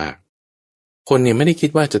เรืองมากคนเนี่ยไม่ได้คิด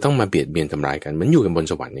ว่าจะต้องมาเบียดเบียนทำร้ายกันมันอยู่กันบน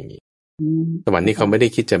สวรรค์อย่างนี้สวรรค์นี่เขาไม่ได้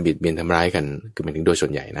คิดจะเบียดเบียนทำร้ายกันคือหมายถึงโดยส่ว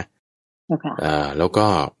นใหญ่นะแล้วก็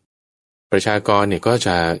ประชากรเนี่ยก็จ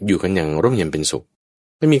ะอยู่กันอย่างร่มเย็นเป็นสุข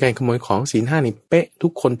ไม่มีการขโมยของศีล 5นี่เป๊ะทุ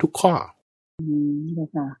กคนทุกข้อ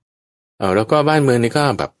แล้วก็บ้านเมืองนี่ก็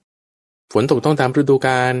แบบฝนตกต้องตามฤดูก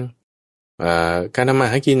าลการทำมา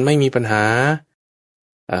หากินไม่มีปัญหา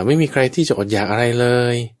ไม่มีใครที่จะอดอยากอะไรเล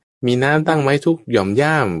ยมีน้ำตั้งไว้ทุกหย่อม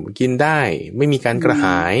ย่ามกินได้ไม่มีการกระห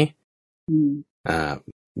าย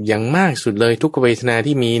อย่างมากสุดเลยทุกเวทนา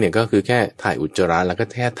ที่มีเนี่ยก็คือแค่ถ่ายอุจจาระแล้วก็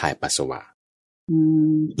แค่ถ่ายปัสสาวะ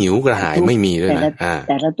หิวกระหายไม่มีด้วยนะ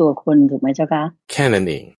แต่ละตัวคนถูกไหมเจ้าคะแค่นั้น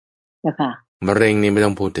เองเจ้าค่ะมะเร็งนี่ไม่ต้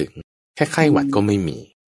องพูดถึงแค่ไข้หวัดก็ไม่มี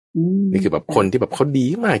นี่คือแบบคนที่แบบเขาดี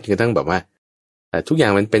มากจนกระทั่งแบบว่าทุกอย่า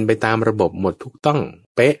งมันเป็นไปตามระบบหมดทุกต้อง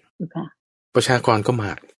เป๊ะประชากรก็ม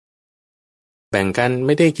ากแบ่งกันไ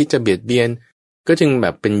ม่ได้คิดจะเบียดเบียนก็จึงแบ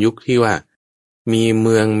บเป็นยุคที่ว่ามีเ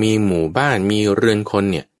มืองมีหมู่บ้านมีเรือนคน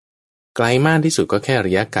เนี่ยไกลมากที่สุดก็แค่ร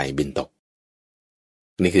ะยะไก่บินตก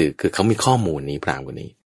นี่คือเขามีข้อมูลนี้พราหมณ์คนนี้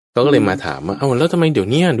ก็เลยมาถามว่าแล้วทำไมเดี๋ยว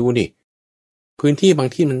นี้ดูดิพื้นที่บาง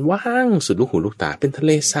ที่มันว่างสุดลูกหูลูกตาเป็นทะเ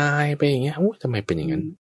ลทรายไปอย่างเงี้ยทำไมเป็นอย่างนั้น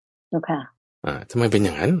เจ้าค่ะทำไมเป็นอ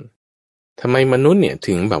ย่างนั้นทำไมมนุษย์เนี่ย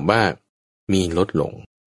ถึงแบบว่ามีลดลง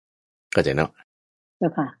ก็จะเนาะเจ้า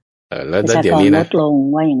ค่ะแล้วเดี๋ยวนี้นะลดลง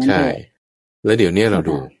ว่าอย่างนั้นใช่แล้วเดี๋ยวนี้เรา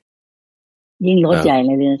ดูยิ่งลดใหญ่เล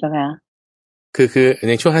ยเจ้าค่ะคือ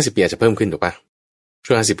ในช่วง50 ปีอาจจะเพิ่มขึ้นถูกปะ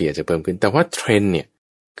ช่วง50 ปีอาจจะเพิ่มขึ้นแต่ว่าเทรนด์เนี่ย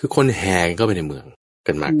คือคนแห่เข้าไปในเมือง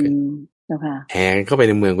กันมากขึ้นแห่เข้าไป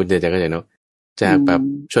ในเมืองคุณจะเข้าใจเนาะจากแบบ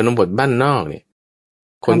ชนบทบ้านนอกเนี่ย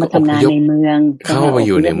คนก็อพยพในเมืองเข้ามาอ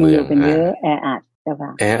ยู่ในเมืองเป็นเยอะแออัดเจ้าค่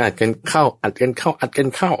ะแออัดกันเข้าอัดกันเข้าเข้า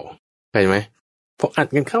ใจไหมพออัด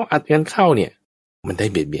กันเข้าเนี่ยมันได้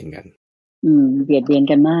เบียดเบียนกันเบียดเบียน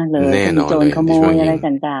กันมากเลยแน่นอนโจรขโมยอะไร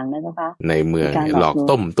ต่างๆนะเจ้าค่ะในเมืองหลอก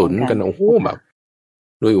ต้มตุ๋นกันโอ้โหแบบ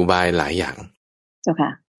ด้วยอุบายหลายอย่างเจ้าค่ะ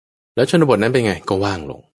แล้วชนบทนั้นเป็นไงก็ว่าง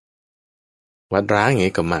ลงวัดร้างอย่าง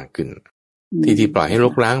นี้ก็มากขึ้นที่ปล่อยให้ร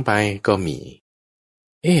กร้างไปก็มี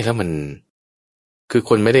แล้วมันคือ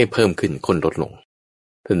คนไม่ได้เพิ่มขึ้นคนลดลง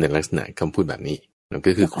ถ้าในลักษณะคำพูดแบบนี้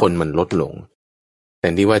ก็คือคนมันลดลงแต่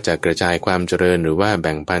ที่ว่าจะกระจายความเจริญหรือว่าแ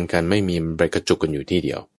บ่งปันกันไม่มีไปกระจุกกันอยู่ที่เ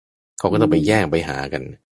ดียวเขาก็ต้องไปแย่งไปหากัน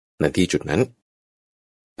ในที่จุดนั้น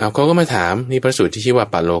เขาก็มาถามนี่พระสูตรที่ชื่อว่า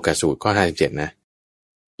ปาโลกสูตรข้อ57นะ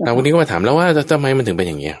วันนี้ก็มาถามแล้วว่าทำไมมันถึงเป็น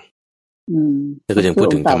อย่างเงี้ยแล้วก็จึงพูด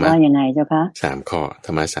ถึงธรรมะยังไงเจ้าคะ3 ข้อธ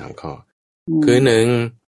รรมะ3 ข้อคือ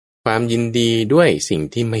1ความยินดีด้วยสิ่ง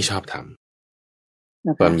ที่ไม่ชอบท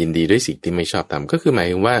ำความยินดีด้วยสิ่งที่ไม่ชอบทำก็คือหมาย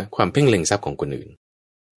ถึงว่าความเพ่งเล็งทรัพย์ของคนอื่น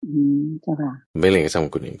เจ้าค่ะเพ่งเล็งทรัพย์ขอ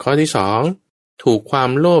งคนอื่นข้อที่2ถูกควา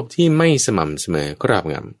มโลภที่ไม่สม่ำเสมอครอบ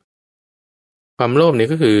งำความโลภเนี่ย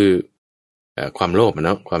ก็คือความโลภเ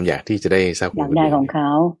นาะความอยากที่จะได้ทรัพย์อยากได้ของเขา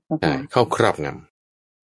เข้าครอบง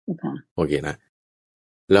ำโอเคนะ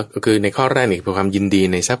แล้วก็คือในข้อแรกนี่คือความยินดี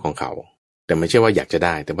ในทรัพย์ของเขาแต่ไม่ใช่ว่าอยากจะไ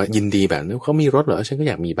ด้แต่ว่ายินดีแบบนี้เขามีรถเหรอฉันก็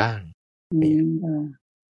อยากมีบ้าง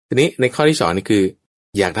ทีนี้ในข้อที่2นี่คือ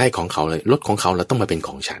อยากได้ของเขาเลยรถของเขาแล้วต้องมาเป็นข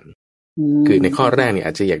องฉันคือในข้อแรกนี่อ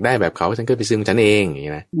าจจะอยากได้แบบเขาฉันก็ไปซื้อของฉันเองอย่าง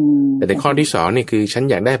นี้นะแต่ในข้อที่2นี่คือฉัน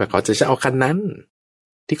อยากได้แบบเขาจะเอาคันนั้น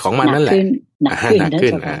ที่ของมันนั่นแหละหนักขึ้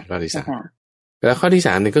นข้อที่3แล้วข้อที่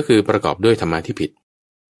3นี่ก็คือประกอบด้วยธรรมะที่ผิด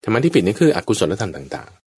ธรรมะที่ผิดนี่คืออกุศลธรรมต่า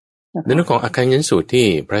งๆในเรื่องของอคัญญสูตรที่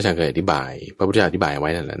พระอาจารย์เคยอธิบายพระพุทธเจ้าอธิบายไว้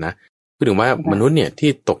นั่นแหละนะคือถึงว่ามนุษย์เนี่ยที่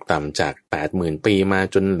ตกต่ำจาก80,000 ปีมา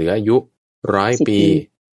จนเหลืออายุ100 ปี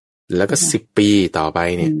แล้วก็10 ปีต่อไป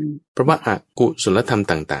เนี่ยเพราะว่าอกุศลธรรม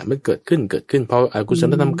ต่างๆมันเกิดขึ้นพออกุศล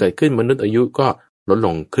ธรรมเกิดขึ้นมนุษย์อายุก็ลดล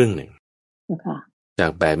งครึ่งหนึ่งจา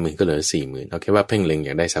ก 80,000 ก็เหลือ 40,000 เอาแค่ว่าเพ่งเล็งอย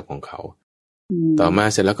ากได้ทรัพย์ของเขาต่อมา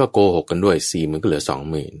เสร็จแล้วก็โกหกกันด้วย 40,000 ก็เหลือ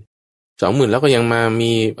 20,000 แล้วก็ยังมา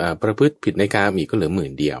มีประพฤติผิดในกามอีกก็เหลือ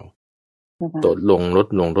 10,000 เดียวลด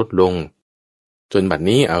ลงจนบัด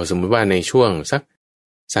นี้เอาสมมุติว่าในช่วงสัก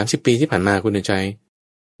30 ปีที่ผ่านมาคุณใจ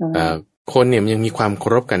คนเนี่ยมันยังมีความเคา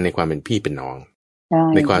รพกันในความเป็นพี่เป็นน้อง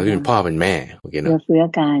ในความที่เป็นพ่อเป็นแม่โอเคเนาะเฟื้อ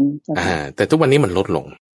กันแต่ทุกวันนี้มันลดลง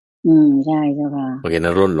ใช่เจ้าค่ะโอเคน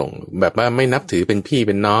ะลดลงแบบว่าไม่นับถือเป็นพี่เ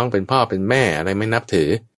ป็นน้องเป็นพ่อเป็นแม่อะไรไม่นับถือ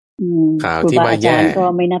ข่าวที่ว่าแย่ก็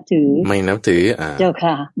ไม่นับถือเจ้า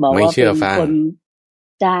ค่ะบอกว่าไม่เชื่อฟัง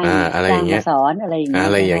จ้างอะไรอย่างเงี้ยสอนอะไรอ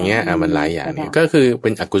ย่างเงี้ยมันหลายอย่างเนี่ยก็คือเป็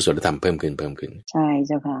นอกุศลธรรมเพิ่มขึ้นใช่เ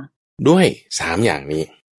จ้าค่ะด้วย3อย่างนี้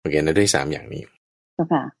โอเคนะด้วย3อย่างนี้เจ้า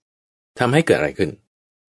ค่ะทำให้เกิดอะไรขึ้น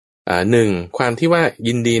1ความที่ว่า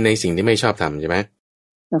ยินดีในสิ่งที่ไม่ชอบทำใช่ไหม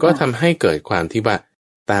ก็ทำให้เกิดความที่ว่า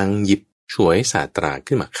ต่างหยิบฉวยศาสตรา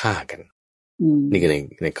ขึ้นมาฆ่ากันนี่คือ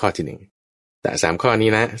ในข้อที่1แต่3ข้อนี้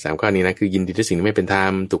นะ3ข้อนี้นะคือยินดีในสิ่งที่ไม่เป็นธรร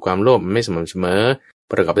มถูกความโลภไม่สม่ำเสมอ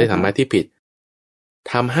ประกอบด้วยธรรมะที่ผิด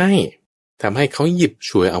ทำให้เขาหยิบ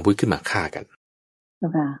ฉวยอาวุธขึ้นมาฆ่ากัน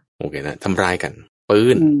โอเคนะทำร้ายกันปื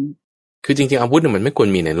นคือจริงๆอาวุธเนี่ยมันไม่ควร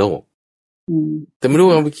มีในโลกแต่ไม่รู้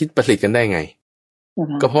ว่าคิดผลิตกันได้ไง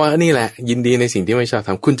ก็เพราะว่านี่แหละยินดีในสิ่งที่ไม่ชอบท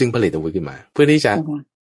ำคุณจึงผลิตอาวุธขึ้นมาเพื่อที่จะ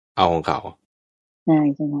เอาของเขาใช่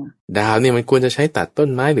ใช่ไหมดาวเนี่ยมันควรจะใช้ตัดต้น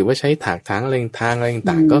ไม้หรือว่าใช้ถากถางอะไร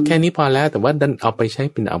ต่างก็แค่นี้พอแล้วแต่ว่าดันเอาไปใช้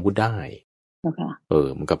เป็นอาวุธได้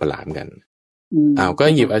มันก็ประหลาดกันก็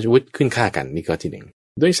หยิบอาวุธขึ้นฆ่ากันนี่ข้อที่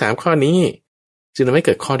1ด้วย3ข้อนี้จึงทำให้เ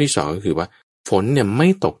กิดข้อที่2ก็คือว่าฝนเนี่ยไม่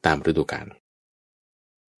ตกตามฤดูกาล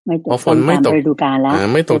พอฝนไม่ตกฤดูกาลแล้ว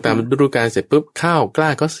ไม่ตกตามฤดูกาลเสร็จปุ๊บข้าวกล้า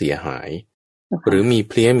ก็เสียหายหรือมี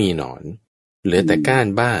เพลี้ยมีหนอนเหลือแต่ก้าน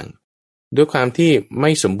บ้างด้วยความที่ไม่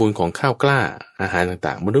สมบูรณ์ของข้าวกล้าอาหาร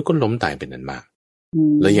ต่างๆมนุษย์ก็ล้มตายเป็นอันมาก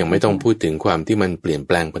แล้วยังไม่ต้องพูดถึงความที่มันเปลี่ยนแ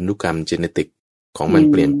ปลงพันธุกรรมเจเนติกของมัน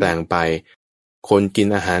เปลี่ยนแปลงไปคนกิน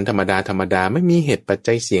อาหารธรรมดาไม่มีเหตุปัจ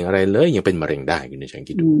จัยเสี่ยงอะไรเลยยังเป็นมะเร็งได้คุณชัย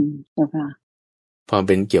คิดดูพอเ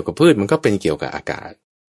ป็นเกี่ยวกับพืชมันก็เป็นเกี่ยวกับอากาศ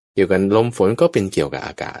เกี่ยวกับลมฝนก็เป็นเกี่ยวกับอ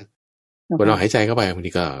ากาศพอเราหายใจเข้าไปบาง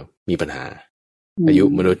ทีก็มีปัญหาอายุ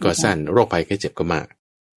มนุษย์ก็สั้นโรคภัยแค่เจ็บก็มาก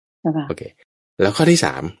โอเคแล้วข้อที่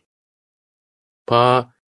3พอ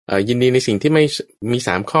ยินดีในสิ่งที่ไม่มี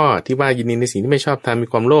3ข้อที่ว่ายินดีในสิ่งที่ไม่ชอบทำมี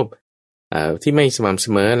ความโลภที่ไม่สม่ำเส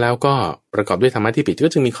มอแล้วก็ประกอบด้วยธรรมะที่ผิด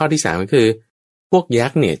ก็จึงมีข้อที่3ก็คือพวกยั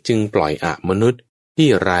กษ์เนี่ยจึงปล่อยมนุษย์ที่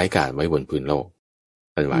ร้ายกาจไว้บนพื้นโลก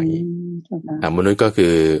เป็นว่าอย่างนี้มนุษย์ก็คื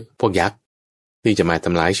อพวกยักษ์ที่จะมาท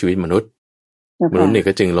ำร้ายชีวิตมนุษย์เนี่ย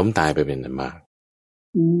ก็จึงล้มตายไปเป็นอันมาก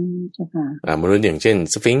มนุษย์อย่างเช่น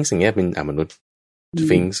สฟิงซ์อย่างเงี้ยเป็นมนุษย์ส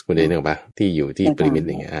ฟิงซ์คุณได้นึกป่ะที่อยู่ที่พีระมิด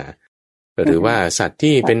อย่างเงี้ยหรือว่าสัตว์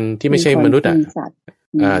ที่เป็นที่ไม่ใช่มนุษย์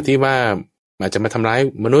ที่ว่าอาจจะมาทำร้าย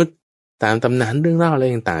มนุษย์ตามตำนานเรื่องเล่าอะไร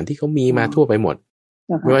ต่างๆที่เขามีมาทั่วไปหมด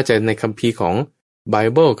ไม่ว่าจะในคัมภีร์ของไบ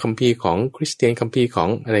เบิลคัมภีร์ของคริสเตียนคัมภีร์ของ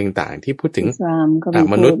อะไรต่างๆที่พูดถึง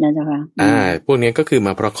มนุษย์พวกนี้ก็คือม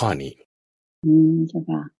าเพราะข้อนี้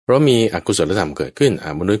เพราะมีอกุศลธรรมเกิดขึ้น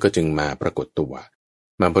มนุษย์ก็จึงมาปรากฏตั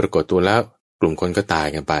วแล้วกลุ่มคนก็ตาย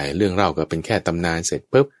กันไปเรื่องเล่าก็เป็นแค่ตำนานเสร็จ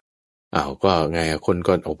ปุ๊บก็ไงคน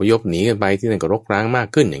ก็อพยพหนีกันไปที่นั่นก็รกร้างมาก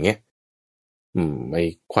ขึ้นอย่างเงี้ยไอ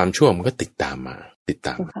ความชั่วมันก็ติดตาม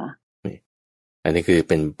นี่อันนี้คือ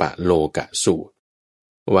เป็นปะโลกะสูตร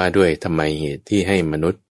ว่าด้วยทำไมเหตุที่ให้มนุ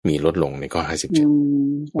ษย์มีลดลงในข้อ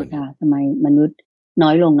57วันนี้ทำไมมนุษย์น้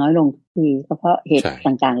อยลงทีก็เพราะเหตุ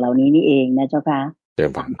ต่างๆเหล่านี้นี่เองนะเจ้าค่ะ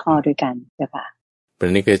3ข้อด้วยกันเจ้าค่ะประเ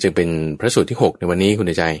ด็นนี้ก็จะเป็นพระสูตรที่6ในวันนี้คุณ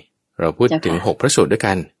ใจเราพูดถึง6พระสูตรด้วย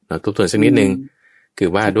กันเราทบทวนสักนิดนึงคือ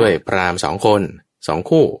ว่าด้วยพราหมณ์2 คน2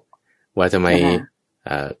 คู่ว่าทำไม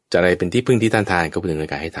จะอะไรเป็นที่พึ่งที่ต้านทานก็พูดถึงใน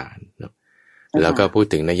การให้ทานแล้วก็พูด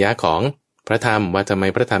ถึงนัยยะของพระธรรมว่าทำไม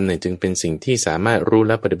พระธรรมเนี่ยจึงเป็นสิ่งที่สามารถรู้แ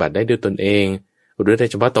ละปฏิบัติได้ด้วยตนเองรู้ได้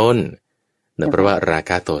เฉพาะตนเนื่องเพราะว่ารา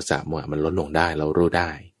คะโทสะโมหะมันลดลงได้เรารู้ได้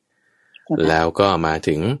แล้วก็มา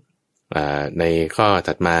ถึงในข้อ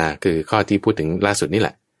ถัดมาคือข้อที่พูดถึงล่าสุดนี่แห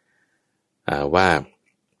ละว่า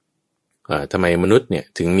ทำไมมนุษย์เนี่ย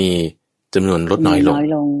ถึงมีจำนวนลดน้อยล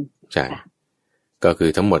งใช่ก็คือ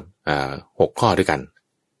ทั้งหมด6 ข้อด้วยกัน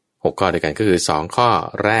6 ข้อด้วยกันก็คือ2 ข้อ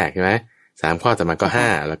แรกใช่ไหม3 ข้อต่อมาก็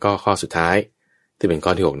5แล้วก็ข้อสุดท้ายที่เป็นข้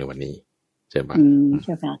อที่6ในวันนี้ใช่ไหมเ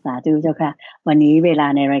จ้าค่ะสาธุเจ้าค่ะวันนี้เวลา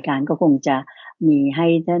ในรายการก็คงจะมีให้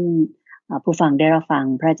ท่านผู้ฟังได้รับฟัง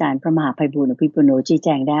พระอาจารย์พระมหาไพบูลย์อภิปุโนชี้แจ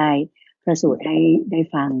งได้พระสูตรให้ได้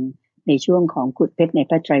ฟังในช่วงของขุดเพชรใน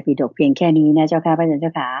พระไตรปิฎกเพียงแค่นี้นะเจ้าค่ะพระอาจารย์เจ้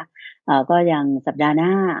าค่ะก็ยังสัปดาห์หน้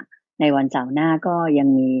าในวันเสาร์หน้าก็ยัง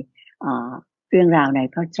มี เรื่องราวใน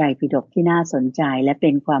พระไตรปิฎกที่น่าสนใจและเป็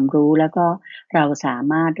นความรู้แล้วก็เราสา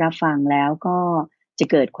มารถรับฟังแล้วก็จะ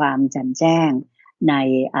เกิดความแจ่มแจ้งใน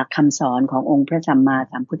คำสอนขององค์พระสัมมา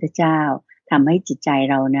สัมพุทธเจ้าทำให้จิตใจ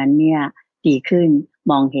เรานั้นเนี่ยดีขึ้น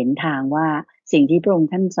มองเห็นทางว่าสิ่งที่พระองค์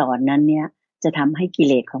ท่านสอนนั้นเนี่ยจะทำให้กิเ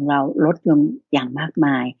ลสของเราลดลงอย่างมากม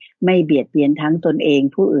ายไม่เบียดเบียนทั้งตนเอง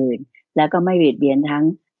ผู้อื่นแล้วก็ไม่เบียดเบียน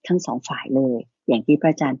ทั้งสองฝ่ายเลยอย่างที่พร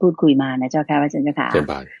ะอาจารย์พูดคุยมานะเจ้าค่ะพระอาจารย์เจ้าค่ะ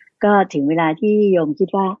ก็ถึงเวลาที่โยมคิด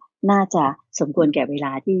ว่าน่าจะสมควรแก่เวล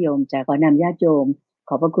าที่โยมจะขอนำญาติโยมข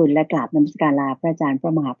อบพระคุณและกราบนมัสการลาพระอาจารย์พร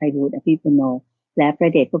ะมหาไพบูลย์อภิปุโนและพระ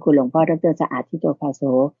เดชพระคุณหลวงพ่อดร.สะอาดทิโตภาโส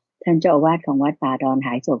ท่านเจ้าอาวาสของวัดป่าดอนห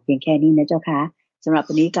ายโศกเพียงแค่นี้นะเจ้าค่ะสำหรับ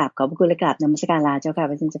วันนี้กราบขอบพระคุณและกราบนมัสการลาเจ้าค่ะ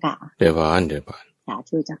พระอาจารย์เจ้าค่ะเดวานสา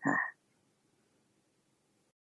ธุเจ้าค่ะ